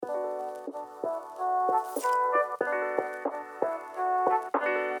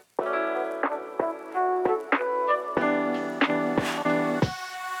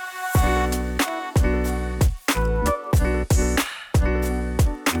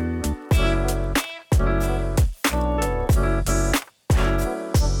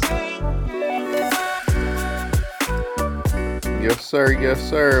sir. Yes,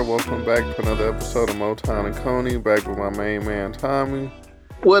 sir. Welcome back to another episode of Motown and Coney. Back with my main man, Tommy.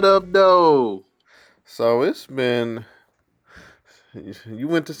 What up, though? So it's been. You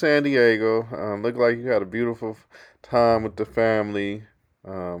went to San Diego. Looked like you had a beautiful time with the family.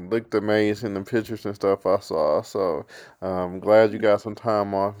 Looked amazing, the pictures and stuff I saw. So I'm glad you got some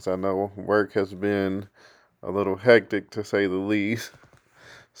time off, because I know work has been a little hectic to say the least.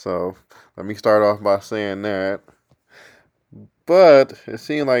 So let me start off by saying that. But it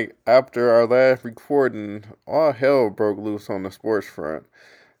seemed like after our last recording, all hell broke loose on the sports front.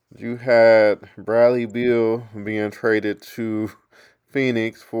 You had Bradley Beal being traded to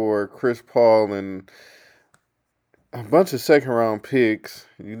Phoenix for Chris Paul and a bunch of second round picks.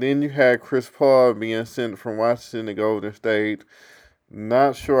 Then you had Chris Paul being sent from Washington to Golden State.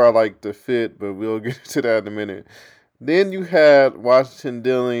 Not sure I like the fit, but we'll get to that in a minute. Then you had Washington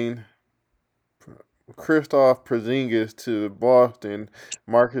dealing Kristaps Porzingis to Boston,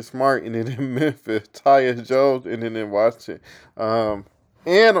 Marcus Smart ended in Memphis, Tyus Jones ended in Washington,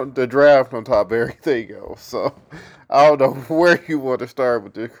 and the draft on top of everything else. So I don't know where you want to start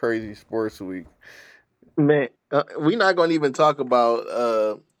with this crazy sports week. Man, we're not going to even talk about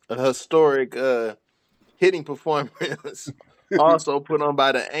a historic hitting performance also put on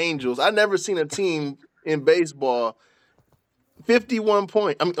by the Angels. I never seen a team in baseball 51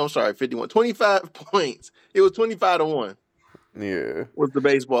 points. I'm sorry, 51. 25 points. It was 25-1 Yeah. was the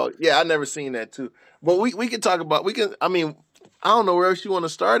baseball. Yeah, I never seen that too. But we can talk about I don't know where else you want to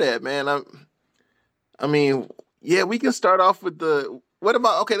start at, man. Yeah, we can start off with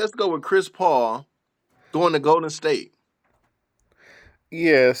let's go with Chris Paul going to Golden State.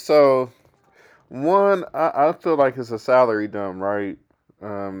 Yeah, so one, I feel like it's a salary dump, right?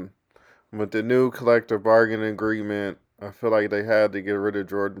 Um, with the new collective bargaining agreement, I feel like they had to get rid of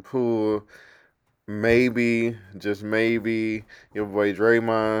Jordan Poole. Maybe, just maybe, your boy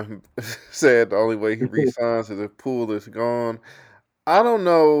Draymond said the only way he resigns is if Poole is gone. I don't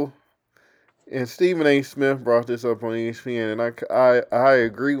know. And Stephen A. Smith brought this up on ESPN, and I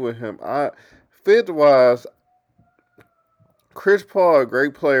agree with him. Fit wise, Chris Paul, a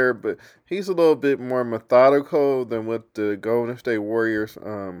great player, but he's a little bit more methodical than what the Golden State Warriors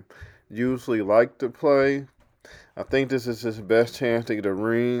usually like to play. I think this is his best chance to get a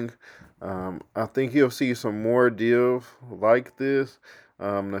ring. I think he'll see some more deals like this.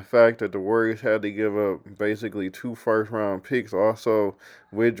 The fact that the Warriors had to give up basically 2 first-round picks also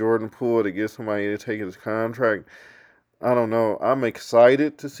with Jordan Poole to get somebody to take his contract. I don't know. I'm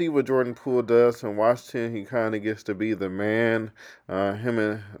excited to see what Jordan Poole does in Washington. He kind of gets to be the man. Him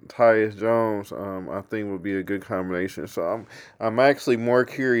and Tyus Jones, I think, would be a good combination. So I'm actually more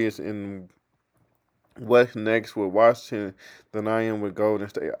curious in what's next with Washington than I am with Golden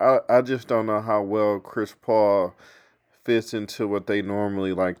State. I just don't know how well Chris Paul fits into what they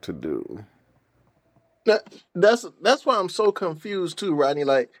normally like to do. That's why I'm so confused too, Rodney.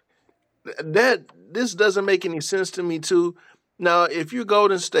 Like that, this doesn't make any sense to me too. Now, if you're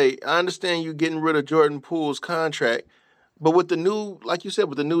Golden State, I understand you getting rid of Jordan Poole's contract, but with the new, like you said,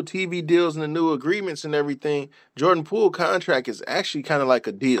 with the new TV deals and the new agreements and everything, Jordan Poole contract is actually kind of like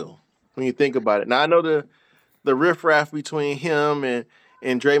a deal when you think about it. Now, I know the riffraff between him and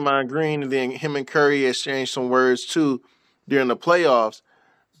Draymond Green, and then him and Curry exchanged some words too during the playoffs.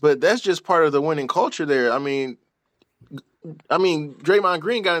 But that's just part of the winning culture there. Draymond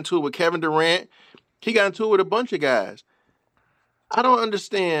Green got into it with Kevin Durant. He got into it with a bunch of guys. I don't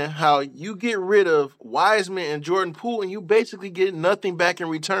understand how you get rid of Wiseman and Jordan Poole and you basically get nothing back in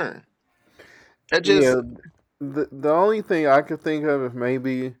return. That just Yeah, the only thing I could think of is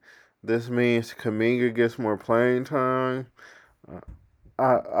maybe this means Kaminga gets more playing time. Uh,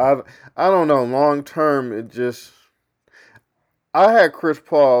 I I don't know. Long term, it just I had Chris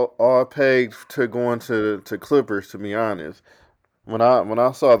Paul all pegged to going to Clippers. To be honest, when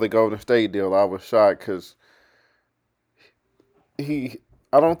I saw the Golden State deal, I was shocked because he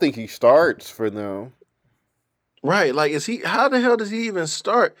I don't think he starts for them. right. Like, is he? How the hell does he even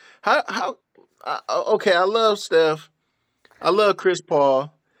start? How? Okay, I love Steph. I love Chris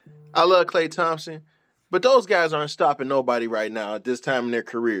Paul. I love Klay Thompson. But those guys aren't stopping nobody right now at this time in their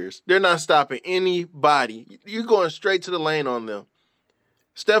careers. They're not stopping anybody. You're going straight to the lane on them.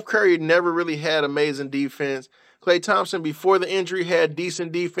 Steph Curry never really had amazing defense. Klay Thompson, before the injury, had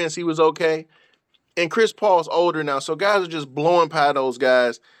decent defense. He was okay. And Chris Paul's older now, so guys are just blowing by those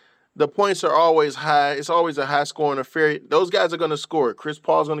guys. The points are always high. It's always a high scoring affair. Those guys are going to score. Chris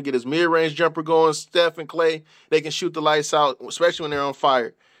Paul's going to get his mid-range jumper going. Steph and Klay, they can shoot the lights out, especially when they're on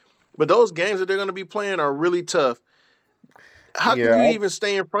fire. But those games that they're going to be playing are really tough. How can Yeah, you even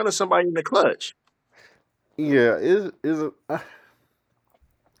stay in front of somebody in the clutch? yeah. Is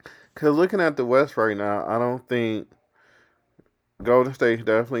Because looking at the West right now, I don't think Golden State's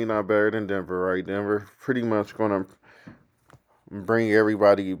definitely not better than Denver, right? Denver pretty much going to bring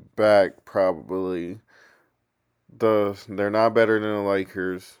everybody back, probably. They're not better than the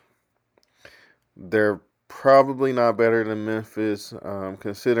Lakers. They're probably not better than Memphis,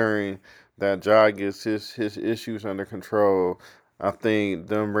 considering that Ja gets his issues under control. I think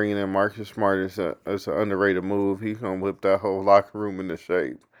them bringing in Marcus Smart is an underrated move. He's gonna whip that whole locker room into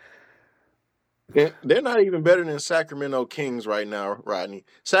shape. They're not even better than Sacramento Kings right now, Rodney.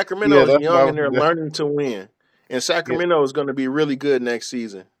 Yeah, Sacramento is that's what young I and was. they're learning to win. And Yeah, Sacramento is going to be really good next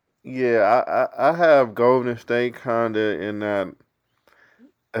season. yeah. I have Golden State kinda in that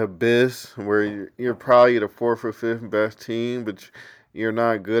abyss where you're probably the fourth or fifth best team, but you're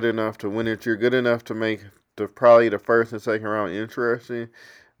not good enough to win it. You're good enough to make probably the first and second round interesting,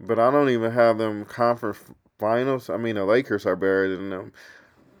 but I don't even have them conference finals. I mean, the Lakers are better than them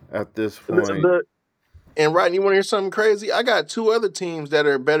at this The, point. the, and Rodney, you want to hear something crazy? I got two other teams that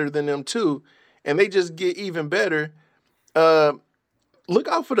are better than them too, and they just get even better. Uh, Look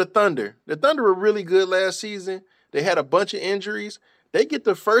out for the Thunder. The Thunder were really good last season. They had a bunch of injuries. They get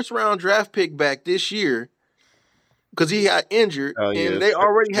the first round draft pick back this year because he got injured, Oh and yeah, they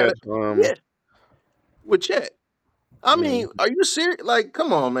already had Chet, a yeah with Chet. I mm, mean, are you serious? Like,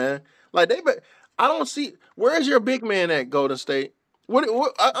 come on, man. Like I don't see where's your big man at Golden State.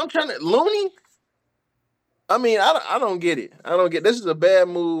 I'm trying to Looney. I mean, I don't get it. I don't get this is a bad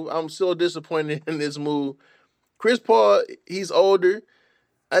move. I'm so disappointed in this move. Chris Paul, he's older.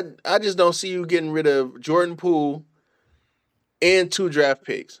 I just don't see you getting rid of Jordan Poole and two draft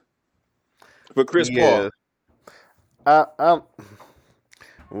picks for Chris yeah. Paul. I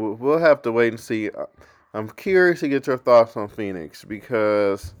we'll have to wait and see. I'm curious to get your thoughts on Phoenix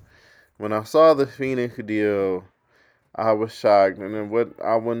because when I saw the Phoenix deal, I was shocked, and then what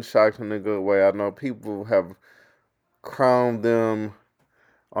I wasn't shocked in a good way. I know people have crowned them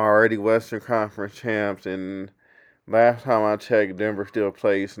already Western Conference champs, and last time I checked, Denver still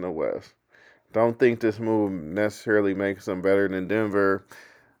plays in the West. Don't think this move necessarily makes them better than Denver.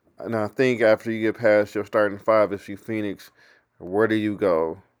 And I think after you get past your starting five, if you Phoenix, where do you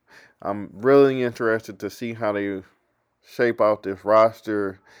go? I'm really interested to see how they shape out this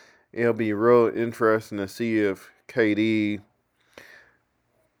roster. It'll be real interesting to see if KD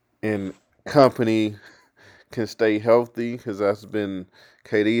and company can stay healthy because that's been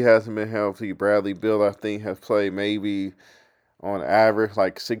KD hasn't been healthy. Bradley Beal, I think, has played maybe on average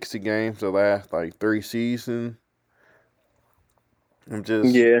like 60 games the last like 3 seasons. I'm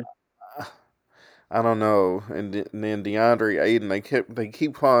just Yeah. I don't know. And then DeAndre Ayton, they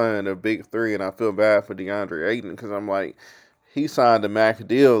keep calling it a big three, and I feel bad for DeAndre Ayton because I'm like, he signed a max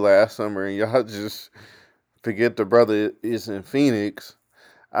deal last summer, and y'all just forget the brother is in Phoenix.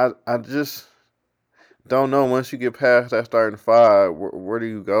 I just don't know. Once you get past that starting five, where do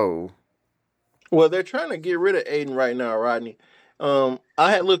you go? Well, they're trying to get rid of Aiden right now, Rodney.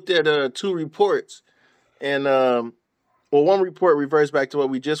 I had looked at two reports, and well, one report reverts back to what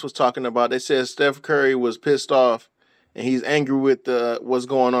we just was talking about. They said Steph Curry was pissed off and he's angry with what's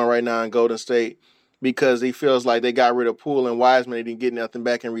going on right now in Golden State because he feels like they got rid of Poole and Wiseman. They didn't get nothing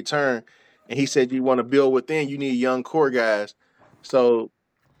back in return. And he said, you want to build within, you need young core guys. So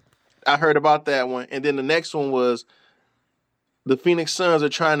I heard about that one. And then the next one was the Phoenix Suns are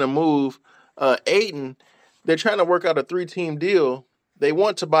trying to move Aiden. They're trying to work out a three-team deal. They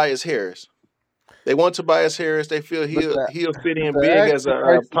want Tobias Harris. They want Tobias Harris. They feel But he'll fit in the big as asking a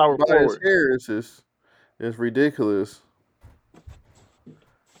price of power Tobias forward. Harris is ridiculous.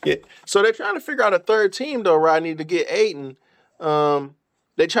 Yeah. So they're trying to figure out a third team though, Rodney, to get Aiton.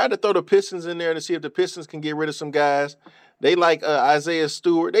 They tried to throw the Pistons in there to see if the Pistons can get rid of some guys. They like Isaiah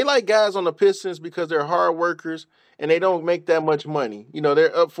Stewart. They like guys on the Pistons because they're hard workers and they don't make that much money. You know,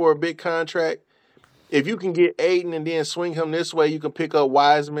 they're up for a big contract. If you can get Aiton and then swing him this way, you can pick up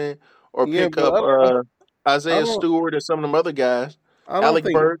Wiseman or Yeah, pick but up I Isaiah don't Stewart and some of them other guys. I don't Alec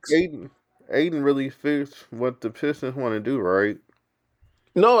think Burks. Aiden really fits what the Pistons want to do, right?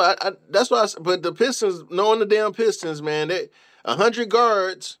 No, that's why. But the Pistons, knowing the damn Pistons, man, they 100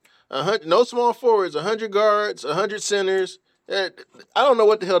 guards, 100 no small forwards, 100 guards, 100 centers. I don't know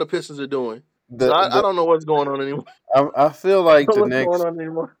what the hell the Pistons are doing. So The I the don't know what's going on anymore. I feel I like don't know what's going on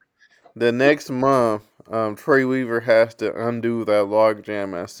anymore. the next month, Trey Weaver has to undo that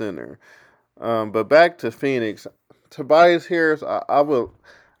logjam at center. But back to Phoenix, Tobias Harris, I would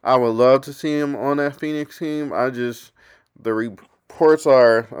love to see him on that Phoenix team. The reports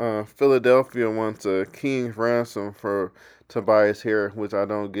are Philadelphia wants a king's ransom for Tobias Harris, which I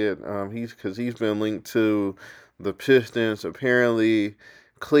don't get. He's because he's been linked to the Pistons. Apparently,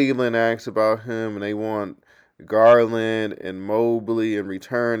 Cleveland asks about him and they want Garland and Mobley in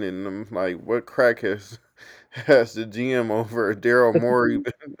return, and I'm like, what crack has the GM over Daryl Morey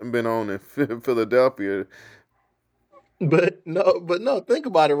been on in Philadelphia? But no, think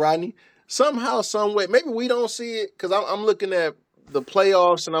about it, Rodney. Somehow, some way, maybe we don't see it because I'm looking at the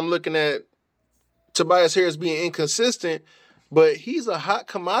playoffs and I'm looking at Tobias Harris being inconsistent, but he's a hot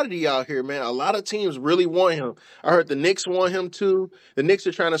commodity out here, man. A lot of teams really want him. I heard the Knicks want him too. The Knicks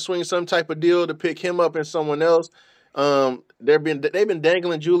are trying to swing some type of deal to pick him up and someone else. They've been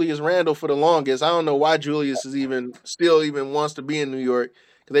dangling Julius Randle for the longest. I don't know why Julius is even wants to be in New York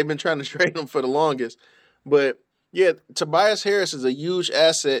because they've been trying to trade him for the longest. But yeah, Tobias Harris is a huge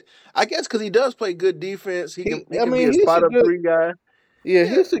asset. I guess because he does play good defense. He can He, he I can be mean, a he's a spot up good, three guy. yeah, Yeah.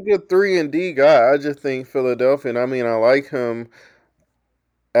 he's a good 3 and D guy. I just think Philadelphia. And I mean, I like him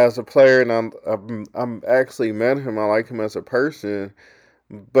as a player, and I'm actually met him. I like him as a person,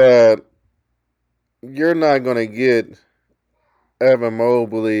 but you're not gonna get Evan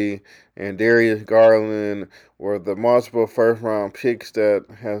Mobley and Darius Garland or the multiple first round picks that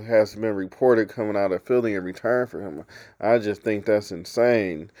has been reported coming out of Philly in return for him. I just think that's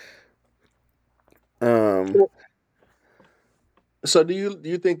insane. Um, So do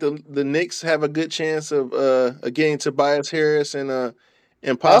you think the Knicks have a good chance of getting Tobias Harris and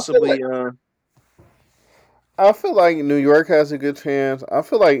I feel like possibly I feel like New York has a good chance. I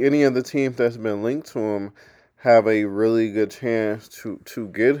feel like any of the teams that's been linked to him have a really good chance to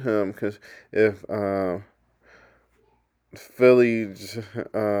get him because if Philly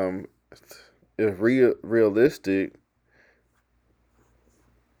um, is realistic,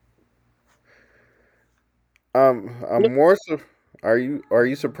 I'm more. Are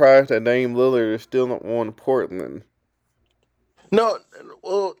you surprised that Dame Lillard is still on Portland? no,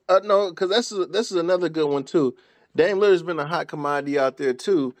 well, no, because this is another good one too. Dame Lillard's been a hot commodity out there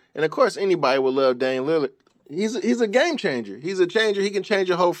too, and of course anybody would love Dame Lillard. He's a game changer. He's a changer. He can change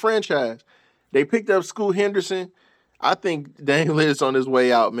a whole franchise. They picked up Scoot Henderson. I think Dame Lillard's on his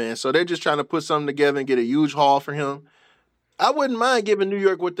way out, man. So they're just trying to put something together and get a huge haul for him. I wouldn't mind giving New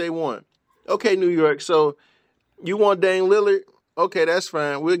York what they want. Okay, New York. So you want Dame Lillard? Okay, that's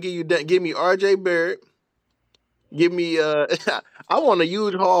fine. We'll give you that. Give me R.J. Barrett. Give me I want a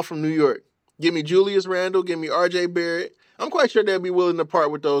huge haul from New York. Give me Julius Randle. Give me R.J. Barrett. I'm quite sure they'll be willing to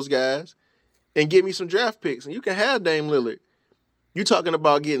part with those guys and give me some draft picks, and you can have Dame Lillard. You talking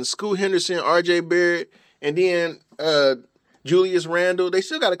about getting Scoot Henderson, R.J. Barrett, and then Julius Randle. They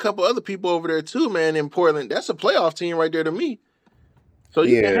still got a couple other people over there too, man. In Portland, that's a playoff team right there to me. So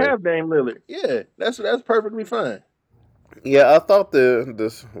you can Yeah, have Dame Lillard. Yeah, that's perfectly fine. yeah. I thought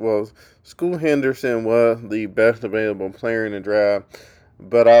School Henderson was the best available player in the draft,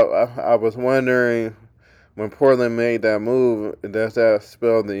 but I was wondering when Portland made that move, does that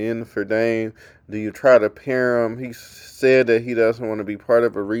spell the end for Dame? Do you try to pair him? He said that he doesn't want to be part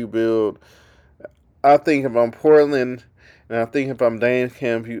of a rebuild. I think if I'm Portland, and I think if I'm Dame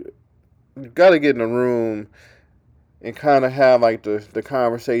Camp, you got to get in a room and kind of have like the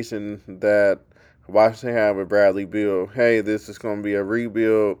conversation that Washington had with Bradley Beal. Hey, this is going to be a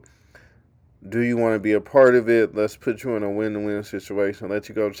rebuild. Do you want to be a part of it? Let's put you in a win-win situation. Let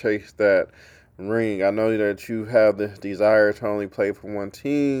you go chase that ring. I know that you have this desire to only play for one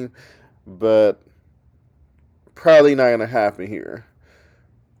team, but probably not going to happen here.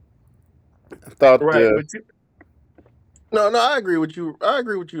 I thought Right, the but no, I agree with you. I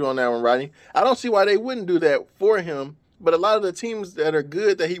agree with you on that one, Rodney. I don't see why they wouldn't do that for him. But a lot of the teams that are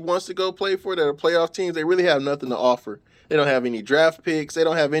good that he wants to go play for, that are playoff teams, they really have nothing to offer. They don't have any draft picks. They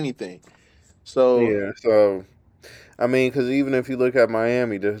don't have anything. So yeah. So I mean, because even if you look at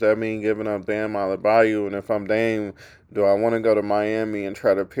Miami, does that mean giving up Bam Adebayo? And if I'm Dame, do I want to go to Miami and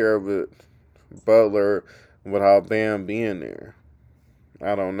try to pair with Butler without Bam being there?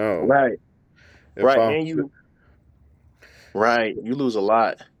 I don't know. right, If right, I'm and you lose a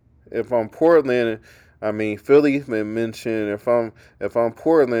lot. if I'm Portland, I mean Philly's been mentioned. If I'm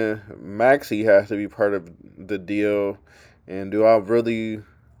Portland, Maxi has to be part of the deal. And do I really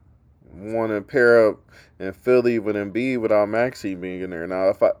want to pair up in Philly with Embiid without Maxi being in there?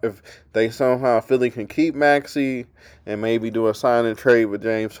 Now, if they somehow Philly can keep Maxi and maybe do a sign and trade with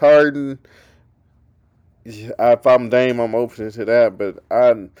James Harden, if I'm Dame, I'm open to that. But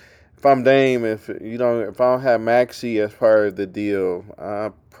if I'm Dame, if I don't have Maxi as part of the deal,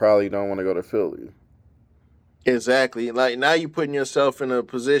 I probably don't want to go to Philly. Exactly. Like now, you're putting yourself in a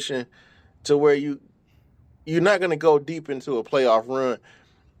position to where you're not going to go deep into a playoff run.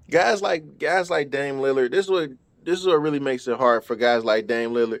 Guys like Dame Lillard. This is what really makes it hard for guys like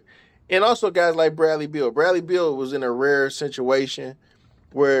Dame Lillard, and also guys like Bradley Beal. Bradley Beal was in a rare situation.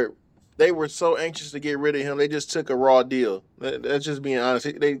 where they were so anxious to get rid of him, they just took a raw deal. That's just being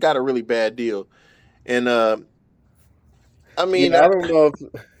honest. They got a really bad deal, and I mean, Yeah, I don't know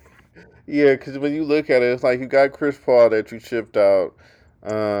if yeah, because when you look at it, it's like you got Chris Paul that you shipped out.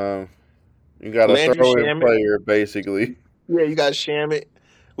 Um, you got a Landry throw-in Shamet, player basically. yeah, you got Shamet,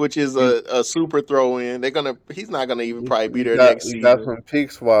 which is You a super throw in. He's not gonna even probably be you there got next you got season. some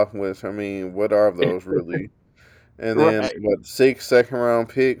pick swap with. I mean, what are those really? And then Right. what 6 second-round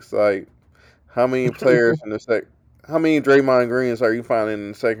picks? Like how many players in the sec? How many Draymond Greens are you finding in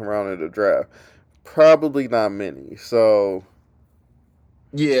the second round of the draft? Probably not many. So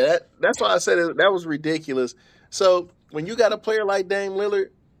Yeah, that's why I said that was ridiculous. So when you got a player like Dame Lillard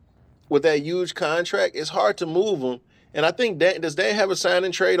with that huge contract, it's hard to move him. And I think does Dan have a sign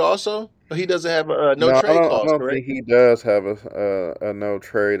and trade also? Or he doesn't have a no no, I trade don't. I clause, don't correct? think he does have a no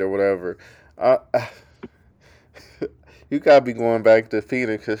trade or whatever. I, you gotta be going back to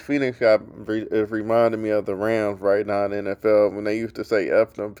Phoenix because Phoenix is reminding me of the Rams right now in the NFL when they used to say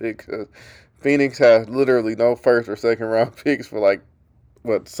 "f them picks." Phoenix has literally no first or second round picks for like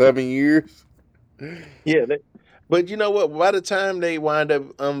what 7 years. Yeah, but you know what? By the time they wind up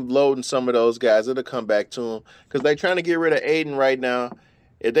unloading some of those guys, it'll come back to them because they're trying to get rid of Aiden right now.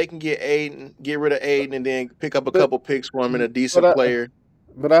 If they can get rid of Aiden, and then pick up a But couple picks for him and a but decent I player.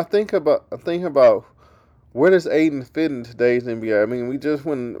 but I think about where does Aiden fit in today's NBA? I mean, we just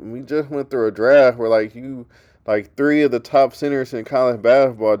went through a draft where like three of the top centers in college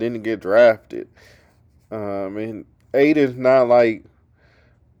basketball didn't get drafted. And Aiden's not like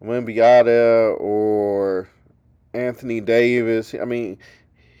Wimbiata or Anthony Davis. I mean,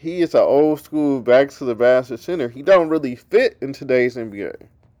 he is an old school back to the basket center. He don't really fit in today's NBA.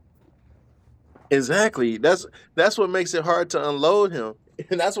 Exactly. That's what makes it hard to unload him.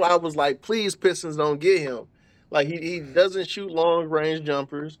 And that's why I was like, please Pistons don't get him. Like he doesn't shoot long range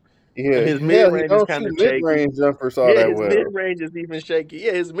jumpers. Yeah, His mid hell, he range is don't kind shoot of mid shaky. range jumpers all Yeah, that his mid well. range is even shaky.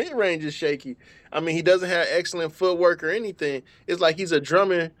 Yeah, his mid range is shaky. I mean, he doesn't have excellent footwork or anything. It's like he's a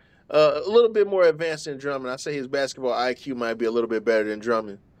Drummond, a little bit more advanced than Drummond. I say his basketball IQ might be a little bit better than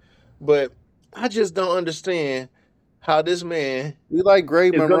Drummond, but I just don't understand how this man We like Gray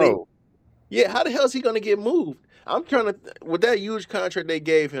is gonna. Monroe. Yeah, how the hell is he gonna get moved? I'm trying to with that huge contract they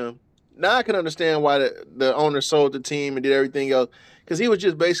gave him. Now I can understand why the owner sold the team and did everything else because he was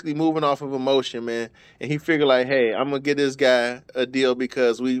just basically moving off of emotion, man. And he figured like, hey, I'm gonna get this guy a deal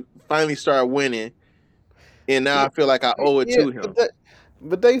because we finally started winning, and now Yeah, I feel like I owe it yeah, to but him.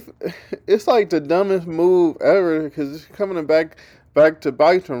 they, it's like the dumbest move ever because it's coming back to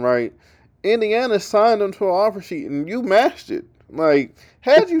bite them, right? Indiana signed him to an offer sheet and you matched it. Like,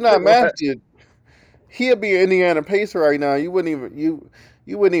 had you not Right. matched it, he'd be an Indiana Pacer right now. You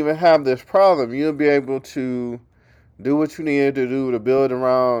wouldn't even have this problem. You'd be able to do what you needed to do to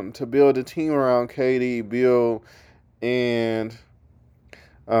build a team around KD, Bill, and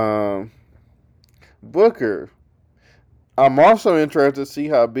um, Booker. I'm also interested to see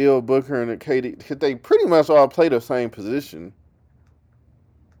how Bill, Booker, and KD, because they pretty much all play the same position.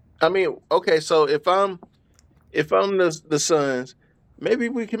 I mean, okay, so if I'm the Suns, maybe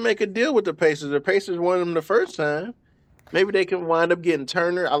we can make a deal with the Pacers. The Pacers wanted them the first time. Maybe they can wind up getting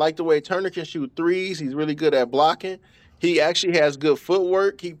Turner. I like the way Turner can shoot threes. He's really good at blocking. He actually has good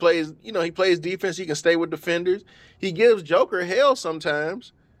footwork. He plays defense. He can stay with defenders. He gives Joker hell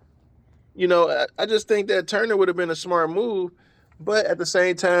sometimes. I just think that Turner would have been a smart move. But at the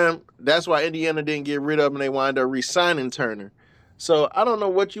same time, that's why Indiana didn't get rid of him and they wind up re-signing Turner. So I don't know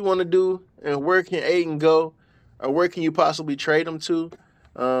what you want to do and where can Aiden go or where can you possibly trade him to.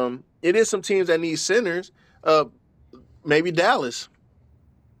 It is some teams that need centers. Uh, maybe Dallas.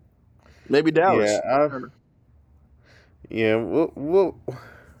 Maybe Yeah, Dallas. yeah,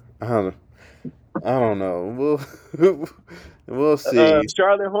 I don't, I don't know. We'll see.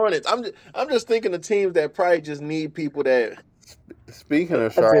 Charlotte Hornets. I'm just thinking of teams that probably just need people that Speaking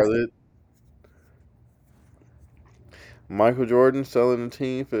of I just Charlotte, Michael Jordan selling the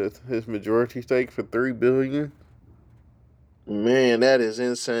team for his majority stake for $3 billion. man, that is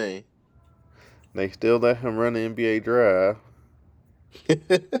insane. They still let him run the NBA draft.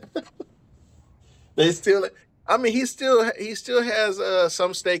 They still I mean he still has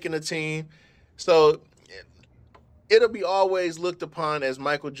some stake in the team. So it'll be always looked upon as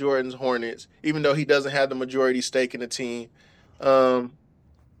Michael Jordan's Hornets, even though he doesn't have the majority stake in the team. Um,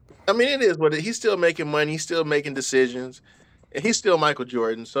 I mean, it is what he's still making money, he's still making decisions, and he's still Michael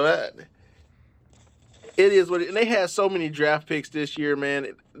Jordan. So it is what and they had so many draft picks this year, man.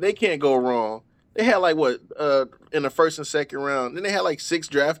 They can't go wrong. They had like what in the first and second round. Then they had like six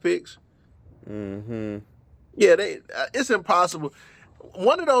draft picks. Mm-hmm. Yeah, they it's impossible.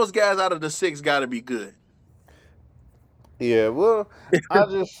 One of those guys out of the six got to be good. Yeah, well, I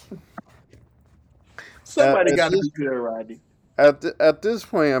just Somebody at got to this be good, Rodney. at this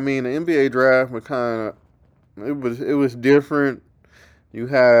point, I mean, the NBA draft was kind of it was different. You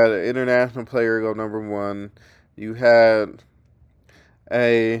had an international player go number one. You had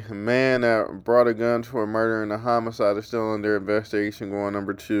a man that brought a gun to a murder and a homicide is still under investigation going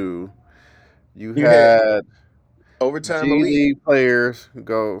number two. You You had had overtime G elite. League players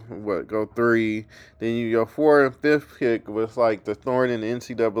go three. Then your fourth and fifth pick was like the thorn in the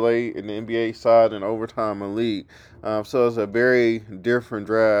NCAA and the NBA side and overtime elite. So it's a very different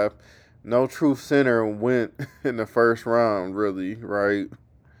draft. No true center went in the first round, really, right?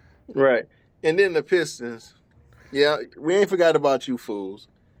 Right. And then the Pistons. Yeah, we ain't forgot about you fools.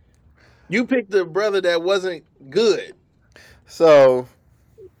 You picked the brother that wasn't good. So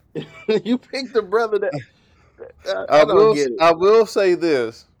You picked the brother that I I don't will get it. I will say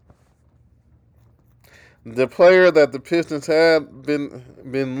this: the player that the Pistons had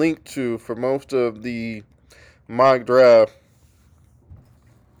been linked to for most of the mock draft.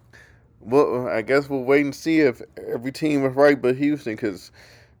 Well, I guess we'll wait and see if every team is right, but Houston, because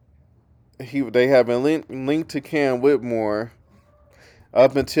they have been linked to Cam Whitmore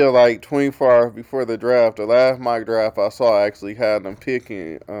up until like 24 hours before the draft. The last mock draft I saw actually had them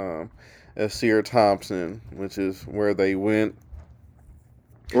picking Asir Thompson, which is where they went.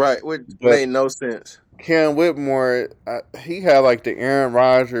 Right, which But made no sense. Cam Whitmore, he had like the Aaron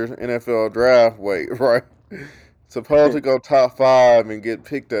Rodgers NFL draft weight, right? Supposed to go top five and get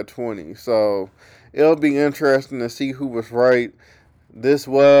picked at 20. So it'll be interesting to see who was right. This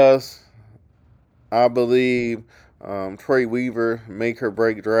was, I believe, Trey Weaver make or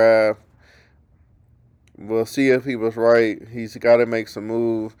break draft. We'll see if he was right. He's got to make some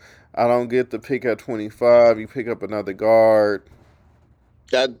moves. I don't get the pick at 25. You pick up another guard.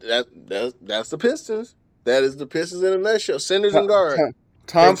 That's the Pistons. That is the Pistons in a nutshell. Centers and guard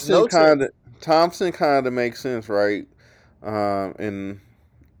makes Thompson no kind sense. of Thompson kind of makes sense, right? And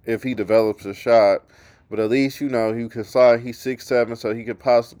if he develops a shot, but at least you can slide. He's 6'7", so he could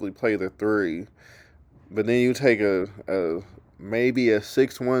possibly play the three. But then you take a maybe a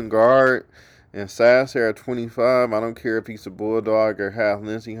 6'1" guard and Sasser at 25. I don't care if he's a bulldog or has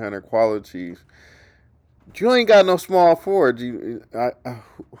Lindsey Hunter qualities. You ain't got no small forward.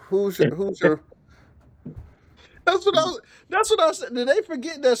 Who's your That's what I was. That's what I was. Did they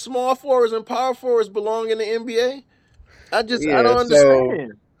forget that small forwards and power forwards belong in the NBA? I yeah? don't So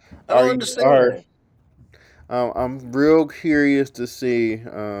understand. I are don't you are understand. I'm real curious to see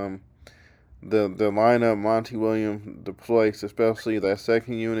the lineup Monty Williams deploys, especially that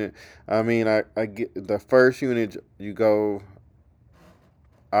second unit. I mean, I get the first unit. You go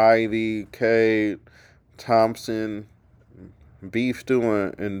Ivy, Cade, Thompson, Beef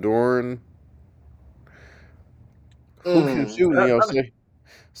Stew, and Doran. Who can Mm, shoot in your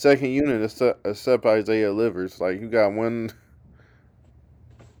second unit except Isaiah Livers? Like you got one.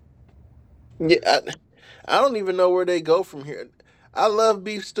 yeah, I don't even know where they go from here. I love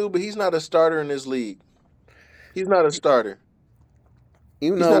Beef Stew, but he's not a starter in this league. He's not a starter.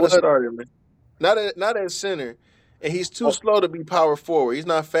 You He's know not a what? starter, man. Not at center, and he's too slow to be power forward. He's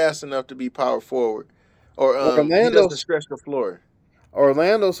not fast enough to be power forward, or he Orlando doesn't stretch the floor.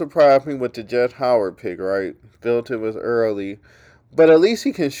 Orlando surprised me with the Jet Howard pick. Right, felt it was early, but at least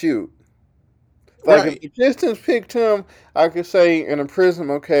he can shoot. Like if Right, the Pistons picked him, I could say in a prism,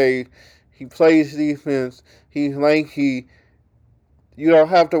 okay, he plays defense, he's lanky. You don't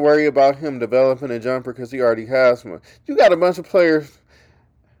have to worry about him developing a jumper because he already has one. You got a bunch of players.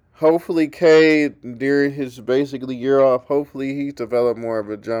 Hopefully, Cade during his basically year off, hopefully he's developed more of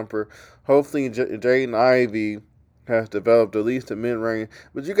a jumper. Hopefully, Jaden Ivey has developed at least a mid range.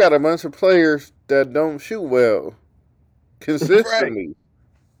 But you got a bunch of players that don't shoot well right, consistently.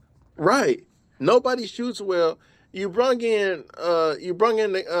 right. Nobody shoots well. You brung in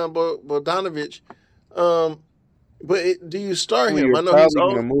the Bogdanovich, um, but do you start Who him? you're I know he's probably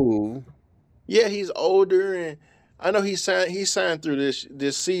gonna old. move. Yeah, he's older, and I know he signed through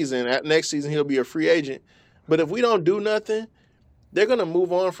this season. At next season, he'll be a free agent. But if we don't do nothing, they're gonna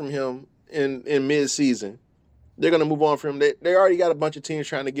move on from him in mid season. They're gonna move on from him. They already got a bunch of teams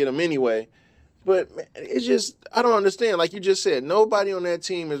trying to get him anyway. But man, it's just I don't understand. Like you just said, nobody on that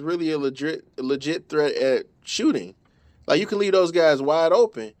team is really a legit threat at shooting. Like you can leave those guys wide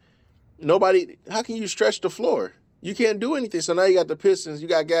open. Nobody. How can you stretch the floor? You can't do anything. So now you got the Pistons. You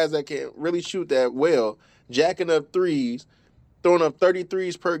got guys that can really shoot that well, jacking up threes, throwing up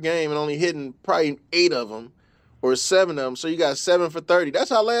 33s per game, and only hitting probably 8 of them or 7 of them. So you got 7 for 30. That's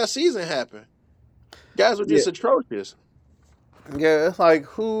how last season happened. Guys were Yeah, just atrocious. Yeah, it's like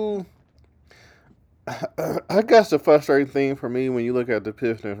who. I guess the frustrating thing for me when you look at the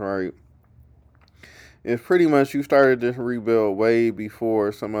Pistons, right, is pretty much you started this rebuild way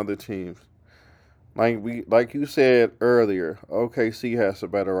before some other teams. Like you said earlier, OKC has a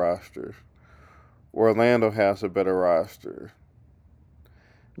better roster. Orlando has a better roster.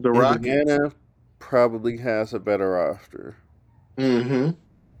 The Rockets. Indiana probably has a better roster. Mm-hmm.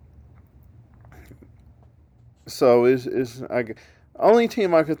 So only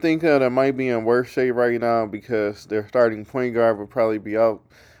team I could think of that might be in worse shape right now because their starting point guard will probably be out.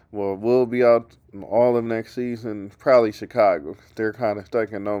 Well, will be out all of next season. Probably Chicago. They're kind of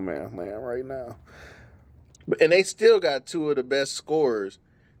stuck in no man's land right now. And they still got two of the best scorers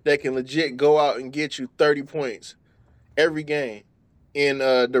that can legit go out and get you 30 points every game in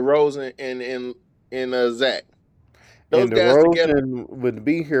DeRozan and Zach. Those And guys together. DeRozan would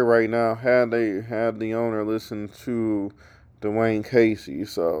be here right now had they had the owner listen to Dwayne Casey.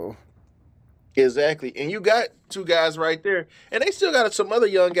 So Exactly. And you got two guys right there. And they still got some other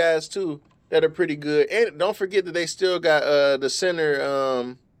young guys too that are pretty good. And don't forget that they still got the center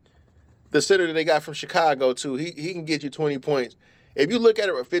that they got from Chicago too. He can get you 20 points. If you look at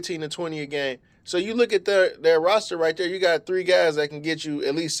it with 15 to 20 a game. So you look at their roster right there, you got three guys that can get you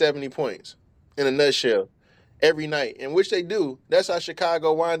at least 70 points in a nutshell every night. And which they do. That's how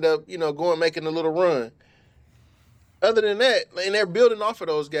Chicago wind up, going making a little run. Other than that, and they're building off of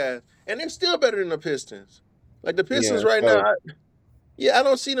those guys. And they're still better than the Pistons. Like the Pistons yeah, right now, so yeah, I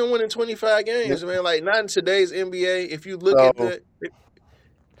don't see them winning 25 games, man. Like not in today's NBA. If you look at so the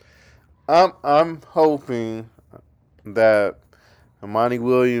I'm hoping that Monty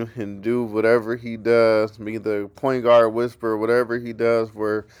Williams can do whatever he does, be the point guard whisperer, whatever he does,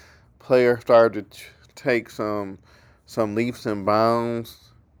 where players start to take some leaps and bounds.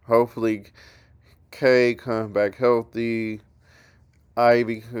 Hopefully, K comes back healthy.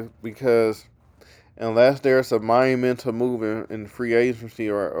 Ivy, because unless there's a monumental move in free agency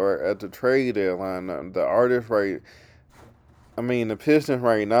or at the trade deadline, the artist right. I mean, the Pistons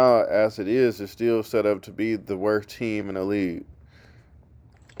right now, as it is still set up to be the worst team in the league.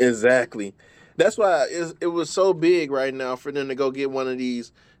 exactly. That's why it was so big right now for them to go get one of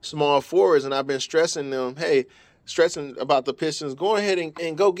these small forwards, and I've been stressing them. Hey, stressing about the Pistons. Go ahead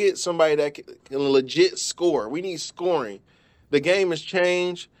and go get somebody that can legit score. We need scoring. The game has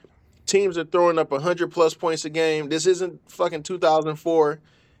changed. Teams are throwing up 100 plus points a game. This isn't fucking 2004.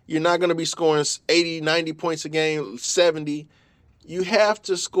 You're not going to be scoring 80, 90 points a game, 70. You have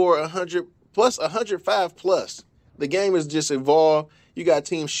to score 100 plus 105 plus. The game has just evolved. You got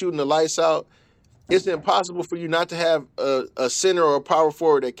teams shooting the lights out. It's impossible for you not to have a center or a power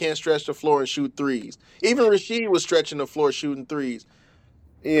forward that can't stretch the floor and shoot threes. Even Rasheed was stretching the floor shooting threes.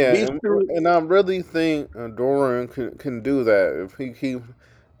 Yeah, These two, and I really think Doran can do that if he keeps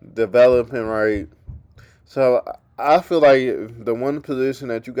developing right. So I feel like the one position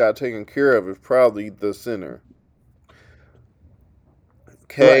that you got taken care of is probably the center. right?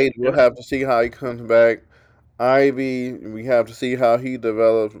 Cade, we'll have to see how he comes back. Ivy, we have to see how he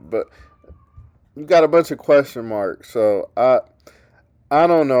develops. But you got a bunch of question marks. So I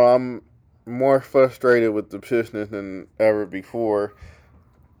don't know. I'm more frustrated with the Pistons than ever before.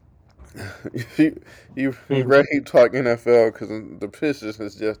 you, you Mhm. ready to talk NFL because the Pistons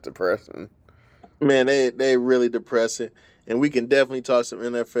is just depressing. Man, they really depressing, and we can definitely talk some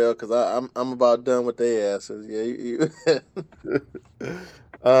NFL because I'm about done with their asses. Yeah,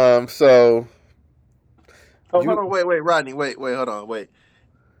 So Oh, hold you on, wait, Rodney, wait, hold on, wait.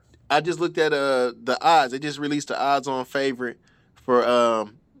 I just looked at the odds. They just released the odds on favorite for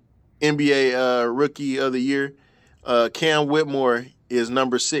NBA Rookie of the Year. Cam Whitmore is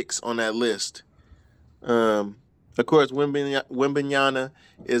number 6 on that list. Um, of course, Wimbenyana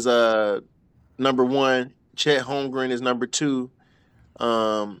is number 1. Chet Holmgren is number 2.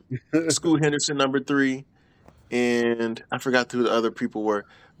 Um, Scoot Henderson number 3, and I forgot who the other people were.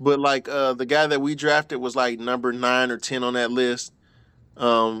 But like the guy that we drafted was like number 9 or 10 on that list.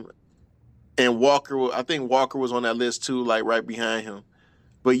 Um, and I think Walker was on that list too, like right behind him.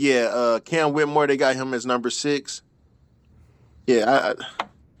 But yeah, Cam Whitmore, they got him as number 6. Yeah,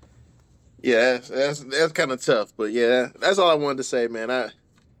 yeah, that's kind of tough. But yeah, that's all I wanted to say, man.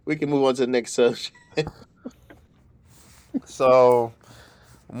 We can move on to the next subject. so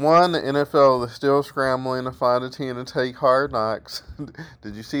one, the NFL is still scrambling to find a team to take Hard Knocks.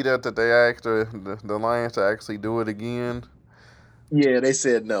 Did you see that they asked the Lions to actually do it again? Yeah, they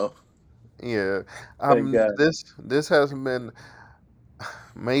said no. Yeah, Thank God. this has been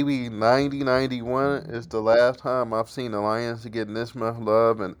maybe 90-91 is the last time I've seen the Lions getting this much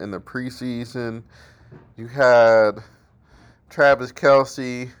love in the preseason. You had Travis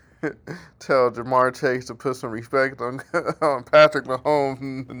Kelsey tell Jamar Chase to put some respect on, on Patrick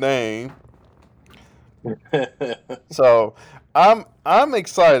Mahomes' name. So I'm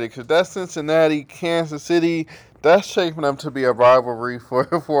excited because that Cincinnati Kansas City that's shaping up to be a rivalry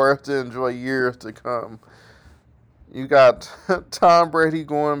for us to enjoy years to come. You got Tom Brady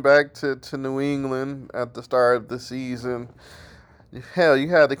going back to New England at the start of the season. Hell, you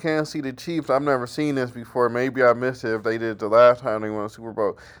had the Kansas City Chiefs. I've never seen this before. Maybe I missed it if they did it the last time they won a Super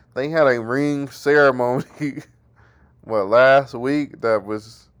Bowl. They had a ring ceremony, what, last week that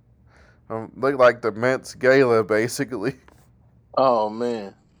was looked like the Mets gala, basically. Oh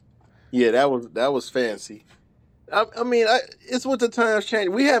man, yeah, that was fancy. It's what the times change.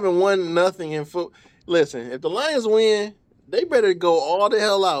 We haven't won nothing in foot. Listen, if the Lions win, they better go all the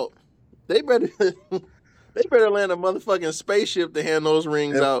hell out. They better they better land a motherfucking spaceship to hand those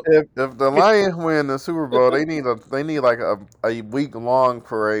rings out. If the Lions win the Super Bowl, they need like a week long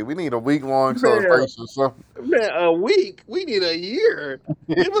parade. We need a week long Man, celebration. So man, a week. We need a year.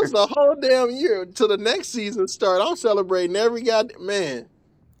 Give us a whole damn year till the next season start. I'm celebrating every goddamn man.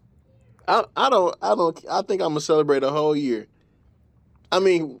 I think I'm gonna celebrate a whole year. I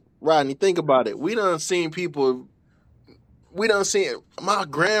mean, Rodney, think about it. We done seen people. We done seen my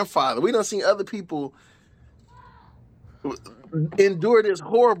grandfather. We done seen other people endure this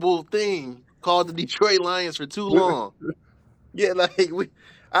horrible thing called the Detroit Lions for too long. Yeah, like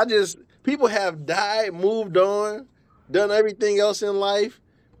I just people have died, moved on, done everything else in life,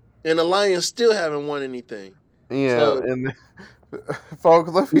 and the Lions still haven't won anything. yeah, So and folks,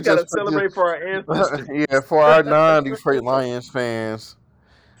 let me we gotta just put this. celebrate for our ancestors. Yeah, for our non-Detroit Lions fans,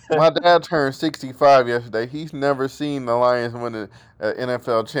 my dad turned 65 yesterday. He's never seen the Lions win an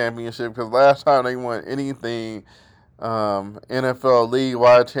NFL championship because last time they won anything, NFL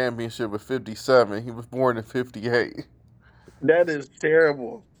league-wide championship was 57. He was born in 58. That is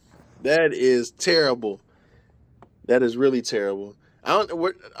terrible. That is terrible. That is really terrible. I don't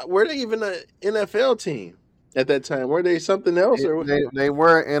were they even an NFL team at that time? Were they something else or They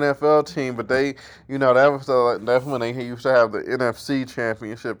were an NFL team, but that's when they used to have the NFC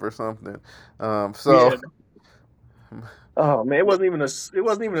championship or something. So yeah. Oh man, it wasn't even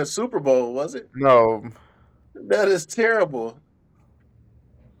a Super Bowl, was it? no, That is terrible.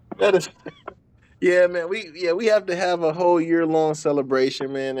 That is yeah, man. We have to have a whole year long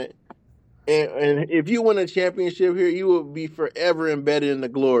celebration, man. And if you win a championship here, you will be forever embedded in the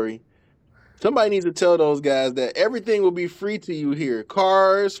glory. Somebody needs to tell those guys that everything will be free to you here.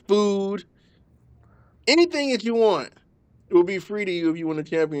 Cars, food, anything that you want, it will be free to you if you win a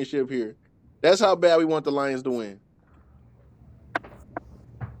championship here. That's how bad we want the Lions to win.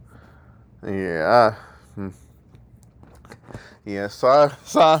 yeah, yeah.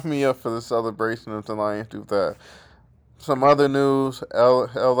 Sign me up for the celebration if the Lions do that. Some other news: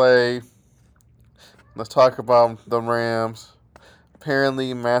 L.A. Let's talk about the Rams.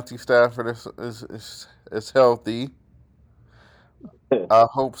 Apparently, Matthew Stafford is healthy. I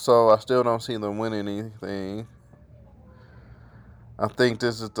hope so. I still don't see them winning anything. I think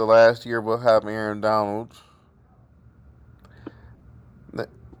this is the last year we'll have Aaron Donald.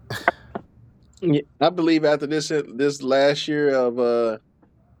 Yeah, I believe after this last year of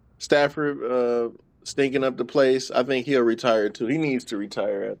Stafford stinking up the place, I think he'll retire too. He needs to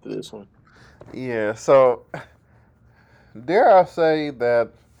retire after this one. Yeah, so dare I say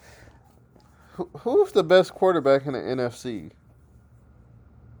that who's the best quarterback in the NFC?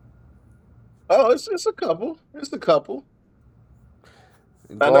 Oh, it's a couple. It's a couple.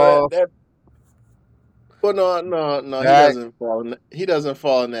 I know Golf, that. Well, no. He Dak. doesn't fall. He doesn't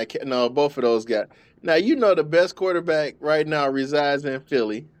fall in that. No, both of those guys. Now you know the best quarterback right now resides in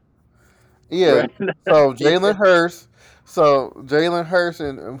Philly. Yeah, Right. so Yeah. Jalen Hurts. So Jalen Hurts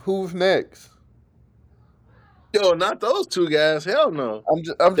and who's next? Yo, not those two guys. Hell no. I'm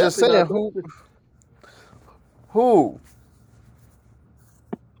just Definitely saying not those two. who?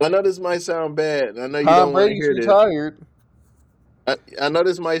 I know this might sound bad. I know you Tom don't want to Brady's hear this. retired. I know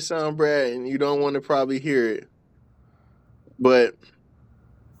this might sound bad, and you don't want to probably hear it. But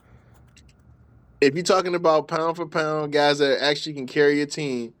if you're talking about pound for pound guys that actually can carry a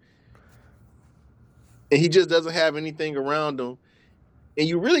team, and he just doesn't have anything around him, and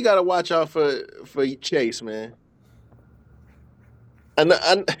you really got to watch out for Chase, man. I know,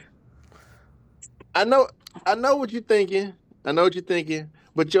 I know, I know what you're thinking. I know what you're thinking,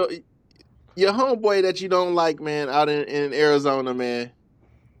 but your homeboy that you don't like, man, out in Arizona, man.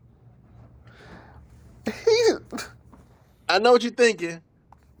 He's I know what you're thinking,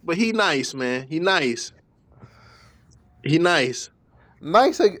 but he nice, man. He nice. He nice.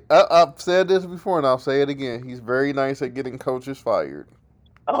 Nice. I've said this before, and I'll say it again. He's very nice at getting coaches fired.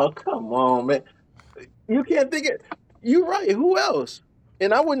 Oh, come on, man. You can't think it. You're right. Who else?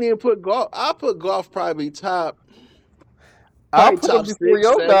 And I wouldn't even put golf. I'll put golf I'll probably put him top before six,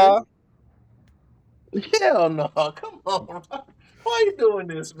 your guy. seven. Hell no. Come on. Why are you doing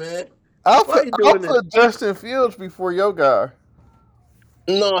this, man? Why are you I'll doing this? put Justin Fields before your guy.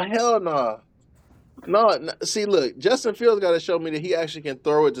 No, hell no. No, see, look, Justin Fields got to show me that he actually can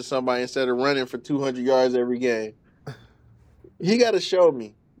throw it to somebody instead of running for 200 yards every game. He got to show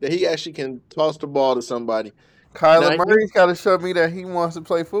me that he actually can toss the ball to somebody. Kyler Now, Murray's got to show me that he wants to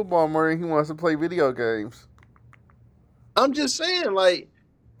play football more than he wants to play video games. I'm just saying, like,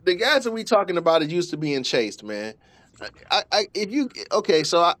 the guys that we talking about is used to being chased, man. If you okay,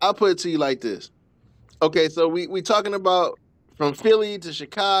 so I'll put it to you like this. Okay, so we talking about from Philly to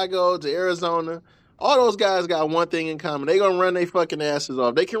Chicago to Arizona. All those guys got one thing in common. They gonna run their fucking asses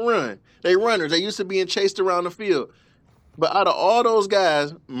off. They can run. They runners. They used to being chased around the field. But out of all those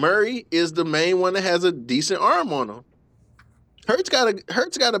guys, Murray is the main one that has a decent arm on him. Hurts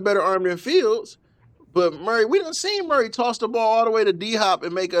got a better arm than Fields. But Murray, we done seen Murray toss the ball all the way to D Hop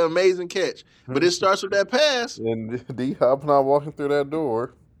and make an amazing catch. But it starts with that pass. And D Hop not walking through that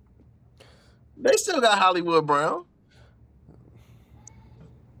door. They still got Hollywood Brown.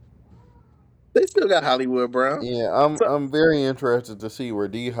 They still got Hollywood Brown. Yeah, So I'm very interested to see where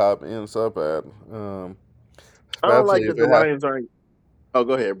D Hop ends up at. I don't Especially like if that the it ha- Lions aren't. Oh,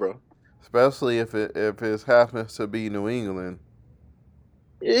 go ahead, bro. especially if it happens to be New England.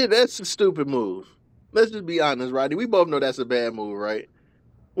 Yeah, that's a stupid move. Let's just be honest, Rodney. We both know that's a bad move, right?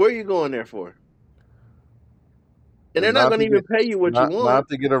 Where are you going there for? And they're And not going to even pay you what you want. not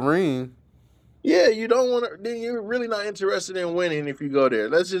to get a ring. Yeah, you don't want to. Then you're really not interested in winning if you go there.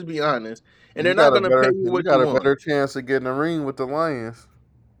 Let's just be honest. And they're not going to pay you You what you got a want. better chance of getting a ring with the Lions.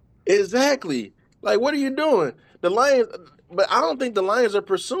 Exactly. Like, what are you doing? The Lions, but I don't think the Lions are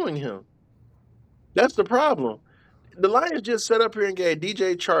pursuing him. That's the problem. The Lions just set up here and gave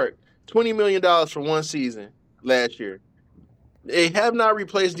DJ Chark $20 million for one season last year. They have not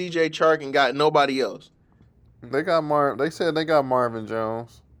replaced DJ Chark and got nobody else. They said they got Marvin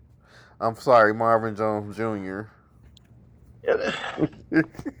Jones. I'm sorry, Marvin Jones Jr.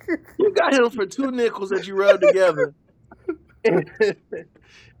 You got him for two nickels that you rubbed together.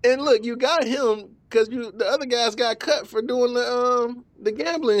 And look, you got him because the other guys got cut for doing the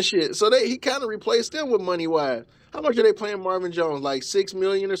gambling shit. So he kind of replaced them with money wise. How much are they paying Marvin Jones? Like 6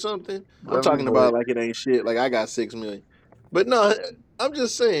 million or something? I'm Let me talking look. about like it ain't shit. Like I got 6 million. But no, I'm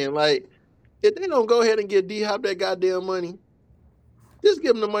just saying, like, if they don't go ahead and get D Hop that goddamn money, just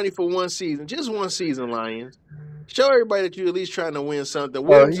give him the money for one season. Just one season, Lions. Show everybody that you're at least trying to win something.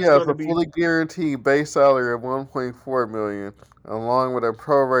 Williams He is has gonna a be fully guaranteed base salary of 1.4 million, along with a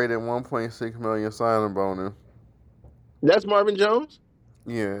prorated 1.6 million signing bonus. that's Marvin Jones?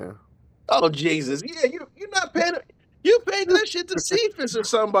 Yeah. Oh Jesus! Yeah, you're not paying. You paid that shit to Cephas or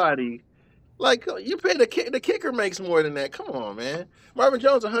somebody. Like you pay the kicker makes more than that. Come on, man. Marvin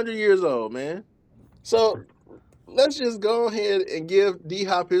Jones 100 years old, man. So let's just go ahead and give D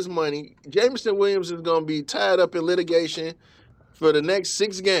Hop his money. Jameson Williams is going to be tied up in litigation for the next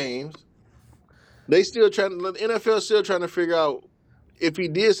 6 games. They still trying. The NFL still trying to figure out if he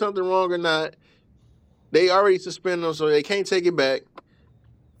did something wrong or not. They already suspended him, so they can't take it back.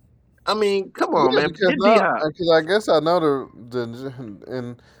 I mean, come on, Yeah, man. Get D Hop. because I guess I know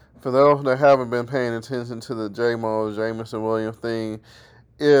and for those that haven't been paying attention to the Jameson Williams thing,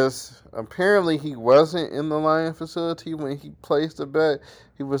 is apparently he wasn't in the Lion facility when he placed the bet.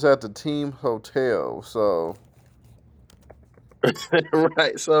 He was at the team hotel. So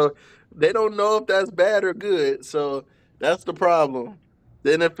Right. So they don't know if that's bad or good. So that's the problem.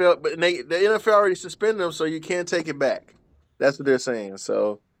 The NFL, but the NFL already suspended them, so you can't take it back. That's what they're saying.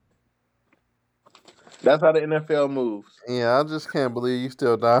 So that's how the NFL moves, yeah, I just can't believe you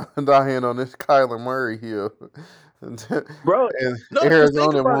still dying on this Kyler Murray hill. and bro. No, because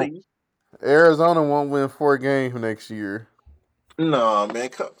think about it. Arizona won't win 4 games next year. No, man,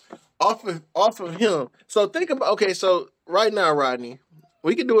 off of him. So think about okay. So right now, Rodney,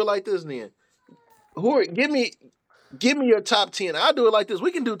 we can do it like this. Then give me your top 10. I'll do it like this. We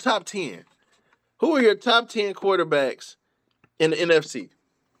can do top 10. Who are your top 10 quarterbacks in the NFC?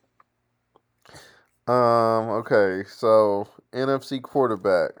 Okay, so NFC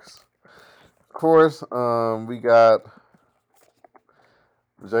quarterbacks. Of course, we got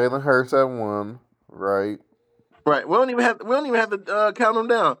Jalen Hurts at 1, right? Right. We don't even have to count them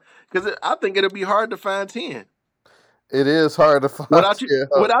down because I think it'll be hard to find 10. It is hard to find. Without you,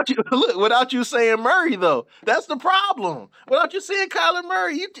 Yeah. without you, look, without you saying Murray though, that's the problem. Without you saying Kyler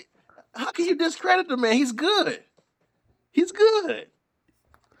Murray, how can you discredit the man? He's good. He's good.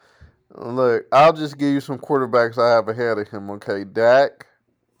 Look, I'll just give you some quarterbacks I have ahead of him. Okay, Dak.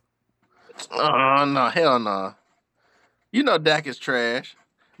 Oh no, hell no. You know Dak is trash,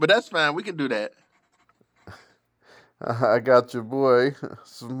 but that's fine. We can do that. I got your boy,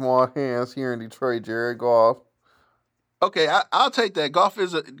 small hands here in Detroit, Jared Goff. Okay, I'll take that.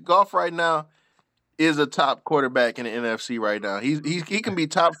 Golf right now is a top quarterback in the NFC right now. He can be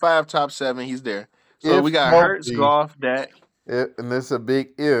top 5, top 7. He's there. So we If got Hurts, healthy, Golf, Dak. and this is a big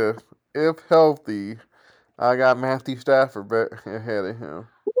if healthy, I got Matthew Stafford ahead of him.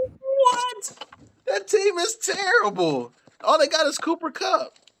 What? That team is terrible. All they got is Cooper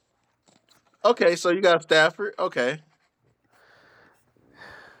Cup. Okay, so you got Stafford. Okay.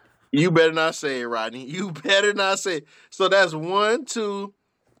 You better not say it, Rodney. You better not say it. So that's 1, 2,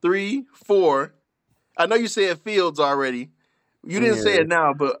 3, 4. I know you said Fields already. You didn't say Yeah, it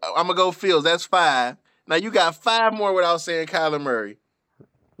now, but I'm gonna go Fields. That's 5. Now you got 5 more without saying Kyler Murray.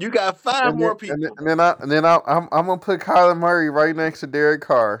 You got 5 and then more and then, people. and then, I, and then I'm gonna put Kyler Murray right next to Derek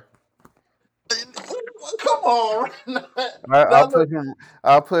Carr. Come on. I, Now I'll look. put him.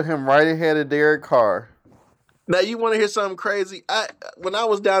 I'll put him right ahead of Derek Carr. Now you want to hear something crazy? When I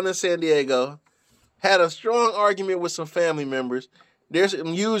was down in San Diego, had a strong argument with some family members. There's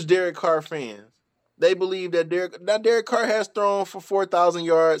some huge Derek Carr fans. They believe that Derek Carr has thrown for 4,000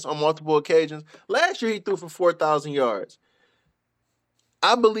 yards on multiple occasions. Last year he threw for 4,000 yards.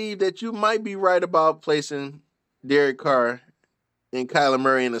 I believe that you might be right about placing Derek Carr and Kyler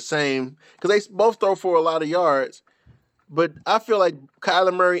Murray in the same, because they both throw for a lot of yards. But I feel like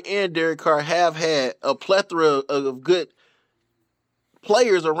Kyler Murray and Derek Carr have had a plethora of good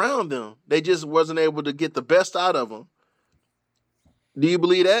players around them. They just wasn't able to get the best out of them. Do you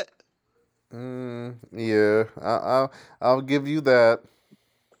believe that? Yeah, I'll give you that.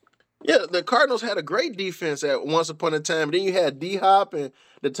 Yeah, the Cardinals had a great defense at once upon a time. Then you had D Hop, and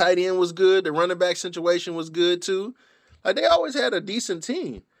the tight end was good. The running back situation was good too. Like they always had a decent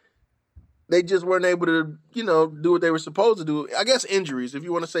team. They just weren't able to, do what they were supposed to do. I guess injuries. If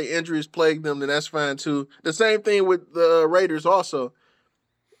you want to say injuries plagued them, then that's fine too. The same thing with the Raiders also.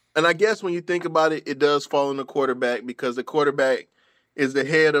 And I guess when you think about it, it does fall on the quarterback because the quarterback is the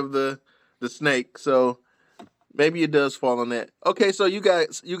head of the snake. So maybe it does fall on that. Okay, so you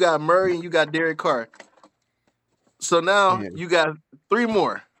got Murray and you got Derek Carr. So now Yeah, you got 3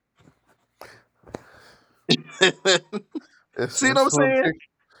 more. See what I'm it's gonna saying? pick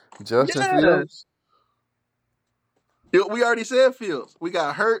Justin Yes. Fields. We already said Fields. We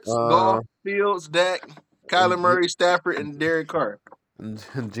got Hurts, Uh, Goff, Fields, Dak, Kyler G- Murray, Stafford, and Derek Carr.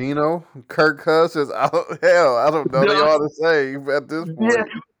 Gino, Kirk Cousins. Hell, I don't know. They No, all the same at this yeah, point.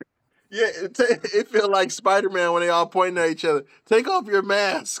 yeah. It feel like Spider-Man when they all pointing at each other. Take off your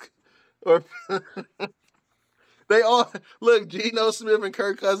mask. Or they all look. Geno Smith and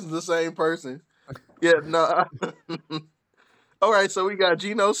Kirk Cousins the same person. Yeah, no. All right, so we got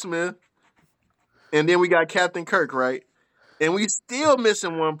Geno Smith, and then we got Captain Kirk, right? And we still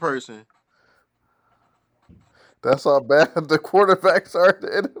missing one person. That's how bad the quarterbacks are in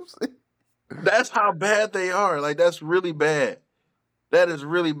the NFC. That's how bad they are. Like that's really bad. That is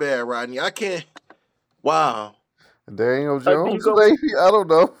really bad, Rodney. I can't. Wow. Daniel Do you Jones, go? maybe. I don't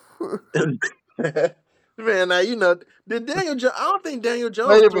know. Man, now did Daniel? I don't think Daniel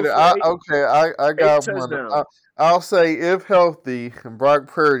Jones Wait a threw minute. for I eight got one. touchdowns. I'll say if healthy, Brock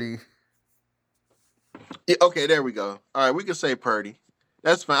Purdy. Yeah, okay, there we go. All right, we can say Purdy.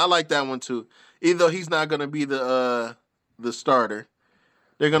 That's fine. I like that one too. Even though he's not going to be the starter,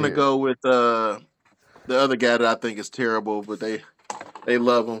 they're going to Yeah, go with the other guy that I think is terrible, but they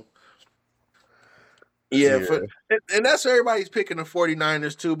love him. Yeah, yeah. and that's everybody's picking the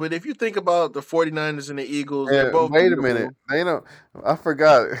 49ers too. But if you think about the 49ers and the Eagles, they're And both wait a minute. beatable. They don't. I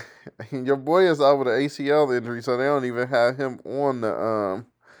forgot. Your boy is out with an ACL injury, so they don't even have him on the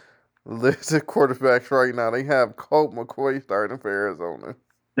list of quarterbacks right now. They have Colt McCoy starting for Arizona.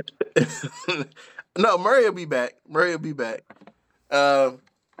 No, Murray will be back. Murray will be back. Um,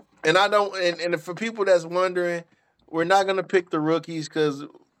 and I don't. And for people that's wondering, we're not gonna pick the rookies because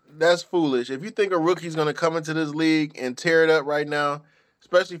that's foolish. If you think a rookie's gonna come into this league and tear it up right now,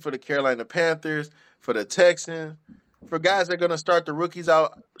 especially for the Carolina Panthers, for the Texans, for guys that are gonna start the rookies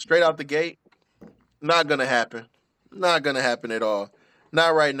out straight out the gate, not gonna happen. Not gonna happen at all.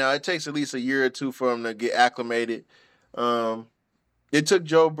 Not right now. It takes at least a year or two for them to get acclimated. Um, it took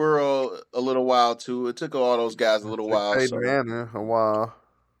Joe Burrow a little while too. It took all those guys a It little took while. Peyton So Manning a while.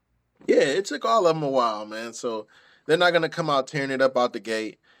 yeah, it took all of them a while, man. So They're not gonna come out tearing it up out the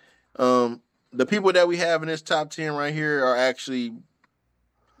gate. Um, the people that we have in this top 10 right here are actually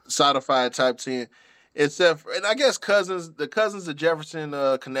solidified top 10. Except, and I guess the Cousins to Jefferson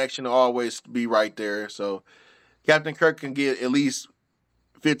connection will always be right there. So Captain Kirk can get at least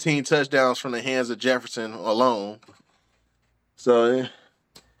 15 touchdowns from the hands of Jefferson alone. So,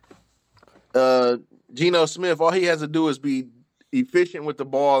 uh, Geno Smith, all he has to do is be efficient with the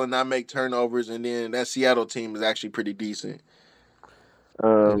ball and not make turnovers, and then that Seattle team is actually pretty decent. Yeah.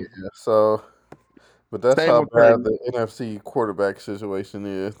 Um, So, but that's Same how with bad Purdy. the NFC quarterback situation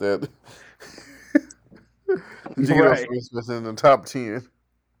is. That Geno Right, Smith was in the top 10.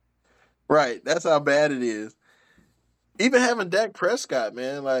 right. That's how bad it is. Even having Dak Prescott,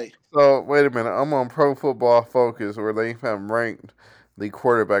 man, like, So wait a minute, I'm on Pro Football Focus where they have ranked the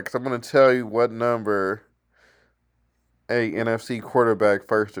quarterbacks. I'm going to tell you what number a NFC quarterback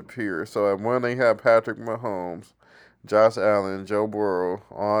first appears. So at one they have Patrick Mahomes, Josh Allen, Joe Burrow,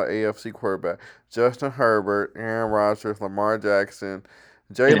 all AFC quarterback, Justin Herbert, Aaron Rodgers, Lamar Jackson,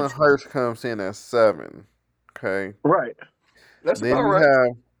 Jalen Hurts comes in at 7. Okay, right. That's then about you right.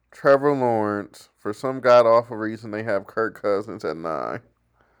 have Trevor Lawrence. For some god awful reason, they have Kirk Cousins at 9.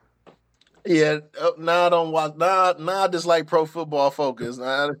 Yeah. Now I don't watch. Now I dislike Pro Football Focus.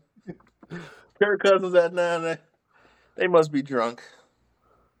 Now, Kirk Cousins at 9. They must be drunk.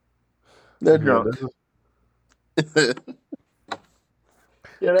 They're Yeah, drunk. this is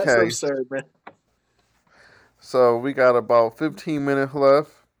Yeah, that's okay. absurd, man. So we got about 15 minutes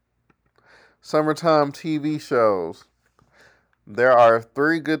left. Summertime TV shows. There are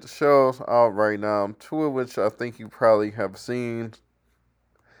 3 good shows out right now, 2 of which I think you probably have seen.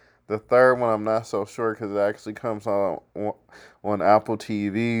 The third one I'm not so sure because it actually comes on Apple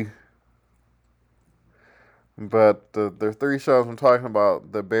TV. But the 3 shows I'm talking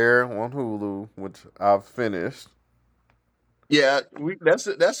about: The Bear on Hulu, which I've finished. Yeah, that's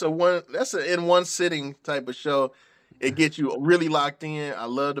a in one sitting type of show. It gets you really locked in. I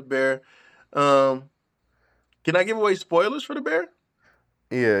love the Bear. Um, can I give away spoilers for the Bear?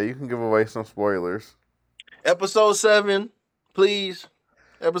 Yeah, you can give away some spoilers. Episode 7, please.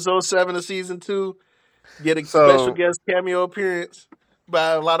 Episode 7 of season 2. Get a special So guest cameo appearance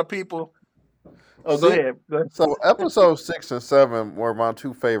by a lot of people. Oh, go see, ahead. Go ahead. so episode 6 and 7 were my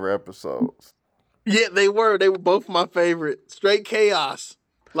 2 favorite episodes. Yeah, they were. They were both my favorite. Straight chaos.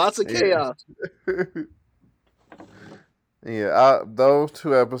 Lots of Yeah. chaos. Yeah, those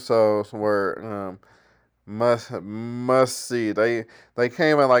 2 episodes were must see. They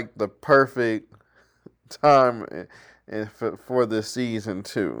came at like the perfect time for this season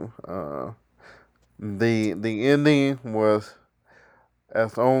too. The ending was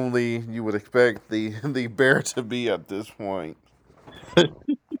as only you would expect the bear to be at this point.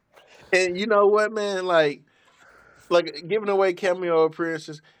 And you know what, man? Like giving away cameo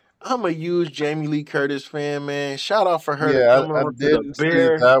appearances. I'm a huge Jamie Lee Curtis fan, man. Shout out for her to Yeah, come I on to the didn't see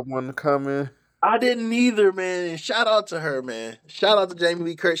Bear. that one coming. I didn't either, man. And shout out to her, man. Shout out to Jamie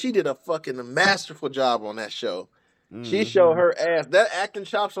Lee Curtis. She did a fucking masterful job on that show. She showed Hmm. her ass. That acting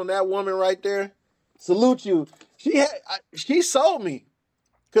chops on that woman right there. Salute you. She sold me.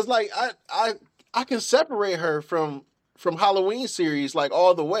 Cause like I can separate her from Halloween series like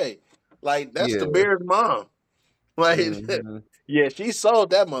all the way. Like that's the Yeah. Bear's mom. Like Hmm. yeah, she sold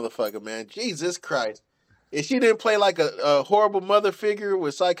that motherfucker, man. Jesus Christ. If she didn't play like a horrible mother figure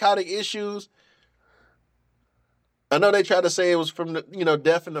with psychotic issues, I know they tried to say it was from the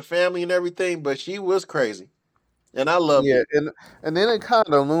death in the family and everything, but she was crazy, and I loved Yeah, it. and then it kind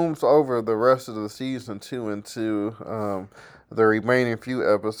of looms over the rest of the season too into the remaining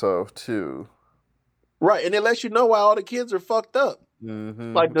few episodes too. Right, and it lets you know why all the kids are fucked up.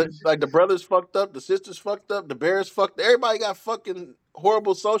 Hmm. Like the brothers fucked up, the sisters fucked up, the bears fucked. Everybody got fucking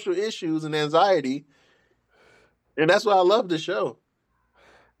horrible social issues and anxiety, and that's why I love the show.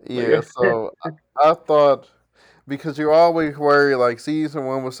 Yeah, Like, so I thought because you always worry like season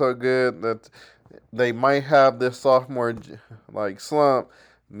 1 was so good that they might have this sophomore like slump.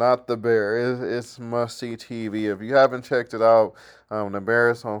 Not the Bear. It's must see TV. If you haven't checked it out, the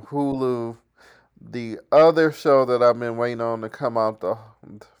Bear is on Hulu. The other show that I've been waiting on to come out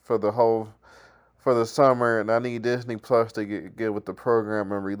for the whole for the summer, and I need Disney Plus to get with the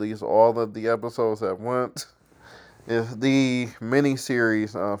program and release all of the episodes at once. Is the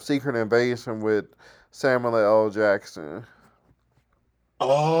miniseries Secret Invasion with Samuel L. Jackson.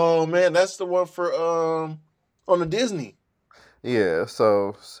 oh man, that's the one for on the Disney. Yeah,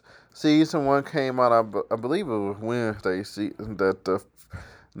 so season 1 came out. I believe it was Wednesday. That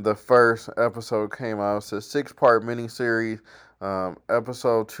the first episode came out. It's a 6-part miniseries.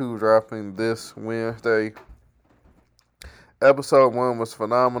 Episode 2 dropping this Wednesday. Episode one was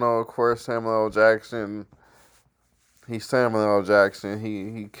phenomenal. Of course, Samuel L. Jackson. He's Samuel L. Jackson.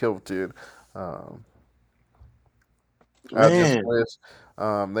 He killed it. Um, I just Man, wish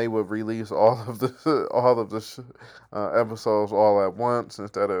they would release all of the episodes all at once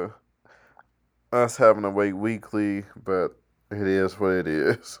instead of us having to wait weekly. But it is what it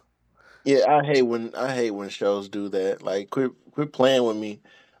is. yeah, I hate when shows do that. Like, quit playing with me.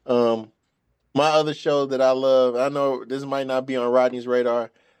 Um, my other show that I love, I know this might not be on Rodney's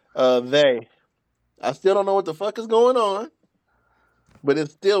radar. They. I still don't know what the fuck is going on, but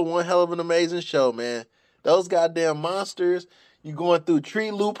it's still one hell of an amazing show, man. Those goddamn monsters. You going through tree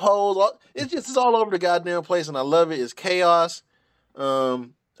loopholes. It's all over the goddamn place, and I love it. It's chaos.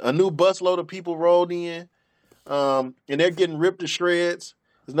 A new busload of people rolled in, and they're getting ripped to shreds.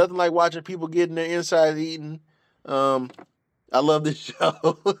 There's nothing like watching people getting their insides eaten. Um, I love this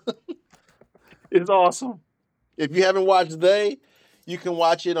show. It's awesome. If you haven't watched They, you can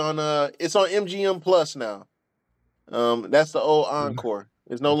watch it on it's on MGM Plus now. That's the old Encore.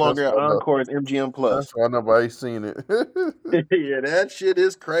 It's no That's longer why no, Encore, it's MGM that's Plus. why nobody's seen it. Yeah, that shit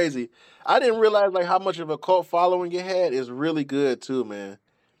is crazy. I didn't realize like how much of a cult following it had. It's really good too, man.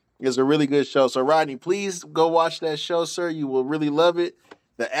 It's a really good show. So Rodney, please go watch that show, sir. You will really love it.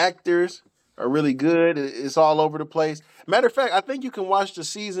 The actors are really good. It's all over the place. Matter of fact, I think you can watch the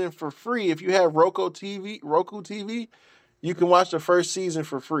season for free if you have Roku TV. Roku TV, you can watch the first season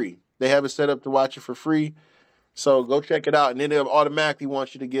for free. They have it set up to watch it for free. So go check it out, and then they'll automatically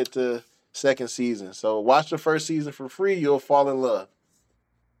want you to get to second season. So watch the first season for free. You'll fall in love.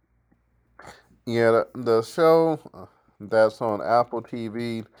 Yeah, the show that's on Apple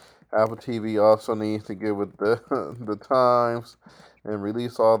TV. Apple TV also needs to get with the the times and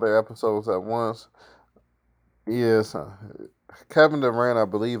release all their episodes at once. Yes, Kevin Durant, I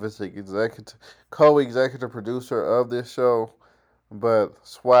believe, is the co-executive producer of this show, but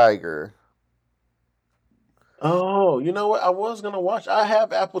Swagger. Oh, you know what? I was gonna watch. I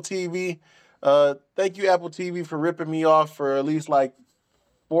have Apple TV. Thank you, Apple TV, for ripping me off for at least like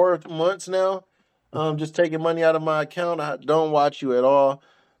 4 months now. Just taking money out of my account. I don't watch you at all,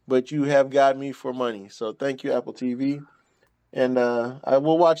 but you have got me for money. So thank you, Apple TV. And I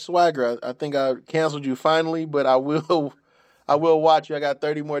will watch Swagger. I think I canceled you finally, but I will. I will watch you. I got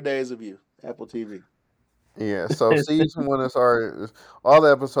 30 more days of you, Apple TV. Yeah, so season one is already all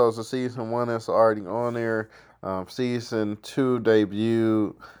the episodes of season one is already on there. Season two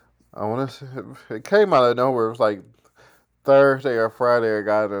debuted. I want to say it came out of nowhere. It was like Thursday or Friday. I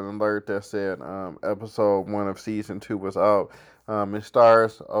got an alert that said episode one of season two was out. It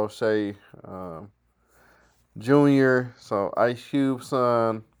stars O'Shea Jr. So Ice Cube's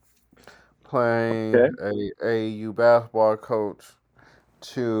son playing Okay. a AAU basketball coach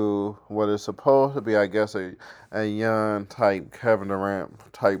to what is supposed to be, I guess, a young type Kevin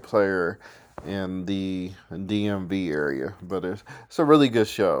Durant type player in the DMV area. But it's a really good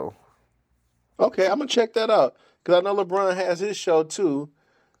show. Okay, I'm gonna check that out because I know LeBron has his show too.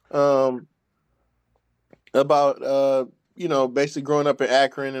 Um, about basically growing up in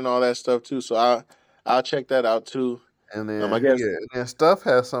Akron and all that stuff too. So I'll check that out too. And I then guess yeah, and then stuff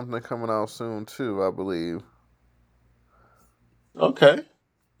has something coming out soon too, I believe. okay,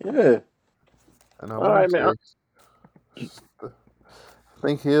 yeah. And I All want right, to man. say, I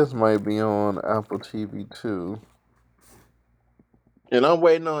think his might be on Apple TV too. And I'm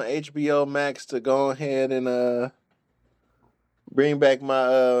waiting on HBO Max to go ahead and bring back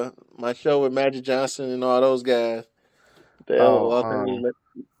my show with Magic Johnson and all those guys. The Oh, Los Angeles.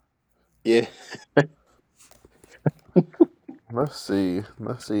 Yeah, let's see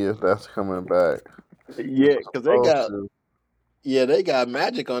if that's coming back. yeah, It's because supposed to. they got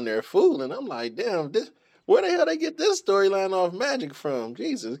Magic on their fool, and I'm like, damn, this where the hell they get this storyline off Magic from?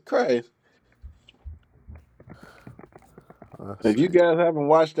 Jesus Christ! Let's If you see. guys haven't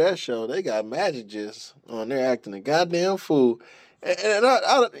watched that show, they got Magic just on there acting a goddamn fool. And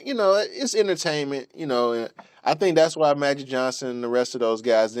it's entertainment. And I think that's why Magic Johnson and the rest of those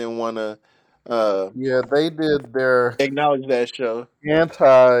guys didn't want to Yeah, they did their acknowledge that show.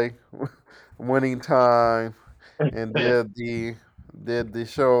 anti winning time and did the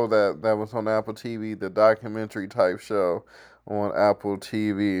show that was on Apple TV, the documentary type show on Apple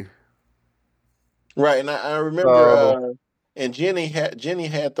TV. Right, and I remember, So and Jenny had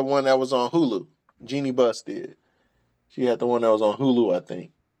the one that was on Hulu. Jeannie Buss did. She had the one that was on Hulu, I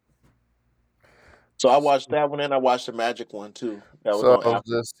think. So I watched that one, and I watched the Magic one too. That was so on Apple.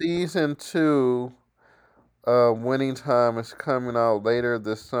 the season two winning time is coming out later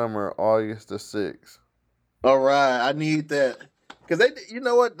this summer, August the 6th. All right, I need that. Because they, you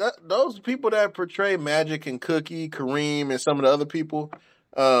know what, those people that portray Magic and Cookie, Kareem, and some of the other people,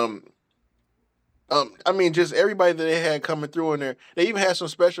 um, I mean, just everybody that they had coming through in there. They even had some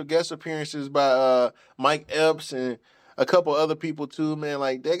special guest appearances by Mike Epps and a couple other people too. Man,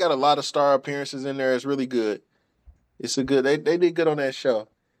 like they got a lot of star appearances in there. It's really good. It's a good. They did good on that show.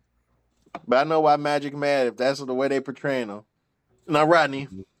 But I know why Magic mad if that's the way they portraying them. Now, Rodney,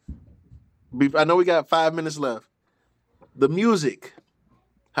 I know we got 5 minutes left. The music.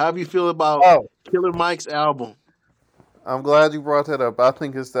 How do you feel about Oh, Killer Mike's album? I'm glad you brought that up. I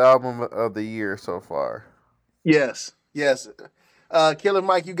think it's the album of the year so far. Yes, yes. Killer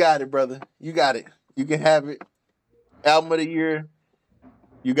Mike, you got it, brother. You got it. You can have it. Album of the year.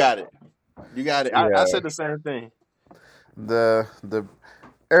 You got it. You got it. I Yeah, said the same thing. the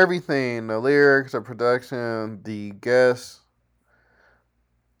everything, the lyrics, the production, the guests,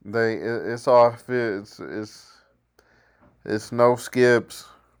 it's all fits. It's no skips.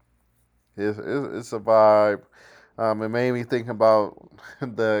 It's a vibe. It made me think about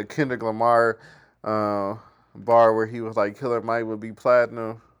the Kendrick Lamar uh, bar where he was like, "Killer Mike would be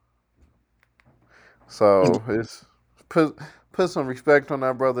platinum." So it's put put some respect on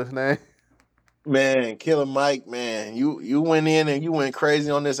that brother's name. Man, Killer Mike, man, you went in and you went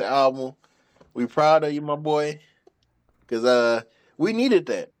crazy on this album. We proud of you, my boy, because we needed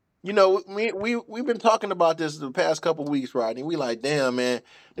that. You know, we've been talking about this the past couple weeks, Rodney. We like, damn, man,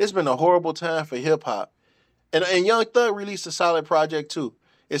 it's been a horrible time for hip hop. And Young Thug released a solid project too.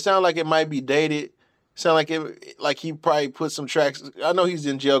 It sounded like it might be dated. Sound like it like he probably put some tracks. I know he's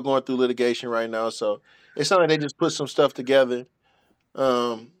in jail going through litigation right now, so it sounded like they just put some stuff together.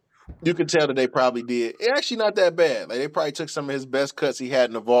 Um, you can tell that they probably did. It's actually not that bad. Like they probably took some of his best cuts he had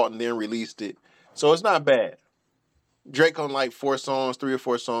in the vault and then released it. So it's not bad. Drake on like 4 songs, 3 or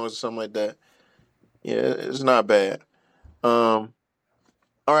 4 songs, or something like that. Yeah, it's not bad. Um,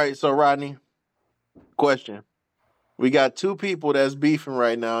 all right, so Rodney, question. We got two people that's beefing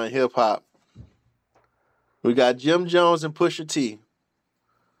right now in hip hop. We got Jim Jones and Pusha T.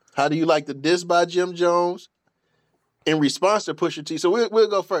 How do you like the diss by Jim Jones in response to Pusha T? So we'll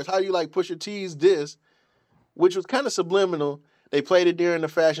go first. How do you like Pusha T's diss, which was kind of subliminal? They played it during the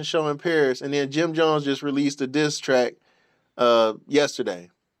fashion show in Paris, and then Jim Jones just released a diss track yesterday.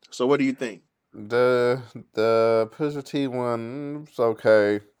 So what do you think? The Pusha T one, it's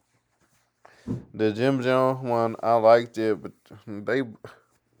okay. The Jim Jones one, I liked it, but they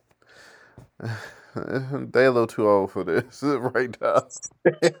they a little too old for this right now.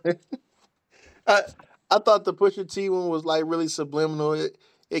 I I thought the Pusha T one was like really subliminal.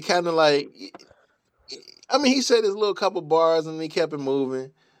 It kind of like, I mean, he said his little couple bars and he kept it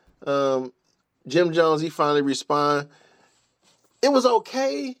moving. Um, Jim Jones, he finally respond. It was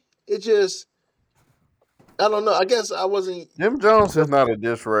okay. It just, I don't know. I guess I wasn't. Jim Jones is not a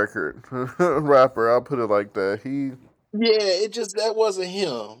diss record rapper. I'll put it like that. Yeah, it just that wasn't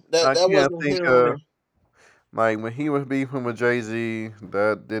him. That I that can't wasn't think him. of like when he was beefing with Jay-Z.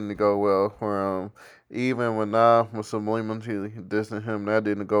 That didn't go well for him. Even when Nas was subliminally dissing him, that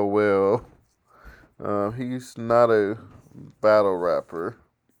didn't go well. He's not a battle rapper.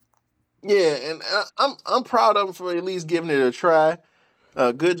 Yeah, and I'm proud of him for at least giving it a try.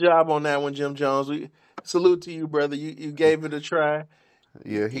 Good job on that one, Jim Jones. We salute to you, brother. You gave it a try.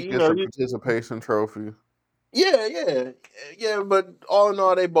 Yeah, he You gets know a you. participation trophy. Yeah, yeah, yeah. But all in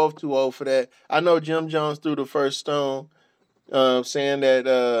all, they both too old for that. I know Jim Jones threw the first stone, saying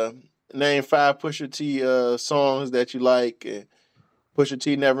that name 5 Pusha T songs that you like. And Pusha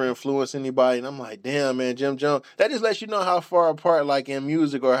T never influenced anybody, and I'm like, damn, man, Jim Jones. That just lets you know how far apart, like in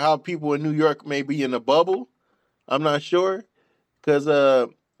music, or how people in New York may be in a bubble. I'm not sure, cause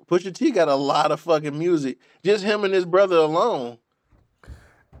Pusha T got a lot of fucking music. Just him and his brother alone.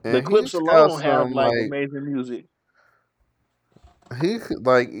 The And clips he's got alone have some like like amazing music.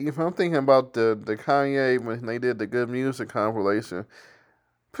 like if I'm thinking about the Kanye when they did the good music compilation,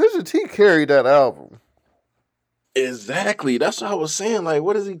 Pusha T carried that album. Exactly. That's what I was saying. Like,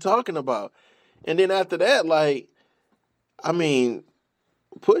 what is he talking about? And then after that, like, I mean,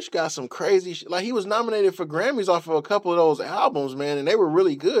 Push got some crazy shit. Like, he was nominated for Grammys off of a couple of those albums, man, and they were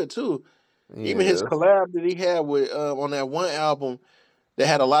really good too. Even his Yes. collab that he had with on that one album that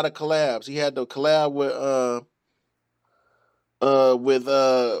had a lot of collabs. He had the collab uh with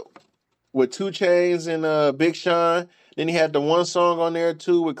uh with Two Chains and Big Sean. Then he had the one song on there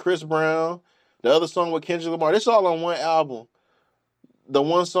too with Chris Brown. The other song with Kendrick Lamar. This all on one album. The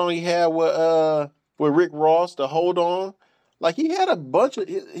one song he had with Rick Ross, the Hold On. Like he had a bunch of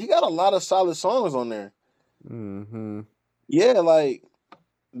he got a lot of solid songs on there. Mm-hmm. Yeah, like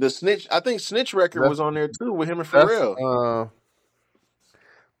the Snitch. I think Snitch record That's was on there too with him and that's Pharrell.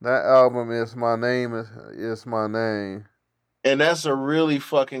 That album is my name is my name. And that's a really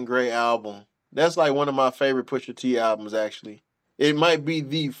fucking great album. That's like one of my favorite Pusha T albums, actually. It might be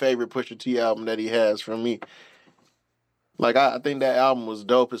the favorite Pusha T album that he has from me. Like I think that album was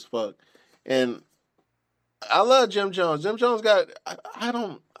dope as fuck. And I love Jim Jones. Jim Jones got I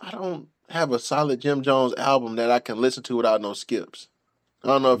don't have a solid Jim Jones album that I can listen to without no skips. I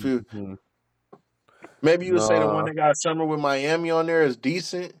don't know if you Mhm. maybe you would say the one No, that got Summer with Miami on there is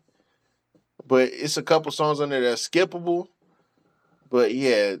decent, but it's a couple songs on there that's skippable. But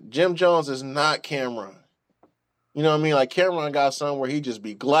yeah, Jim Jones is not Cameron. You know what I mean? Like Cameron got some where he just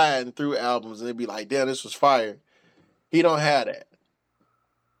be gliding through albums and it'd be like, damn, this was fire. He don't have that.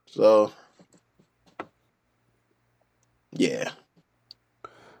 So yeah.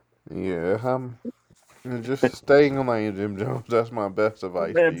 yeah, I'm just staying on lane, Jim Jones. That's my best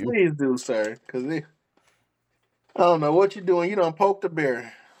advice for Man, you. please do, sir. Cause I don't know what you're doing. You don't poke the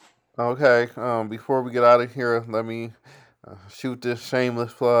bear. Okay, before we get out of here, let me shoot this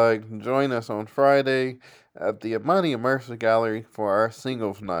shameless plug. Join us on Friday at the Amani Immersive Gallery for our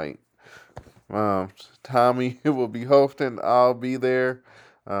singles night. Um, Tommy will be hosting. I'll be there.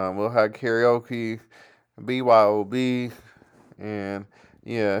 We'll have karaoke, BYOB, and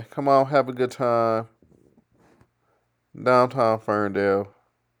yeah, come on, have a good time. Downtown Ferndale.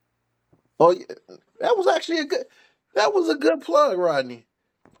 Oh yeah. That was actually a good plug, Rodney.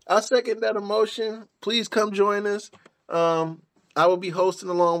 I second that emotion. Please come join us. I will be hosting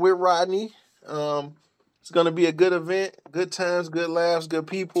along with Rodney. It's gonna be a good event, good times, good laughs, good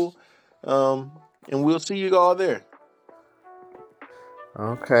people. Um, and we'll see you all there.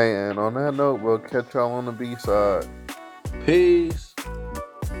 Okay, and on that note, we'll catch y'all on the B side. Peace.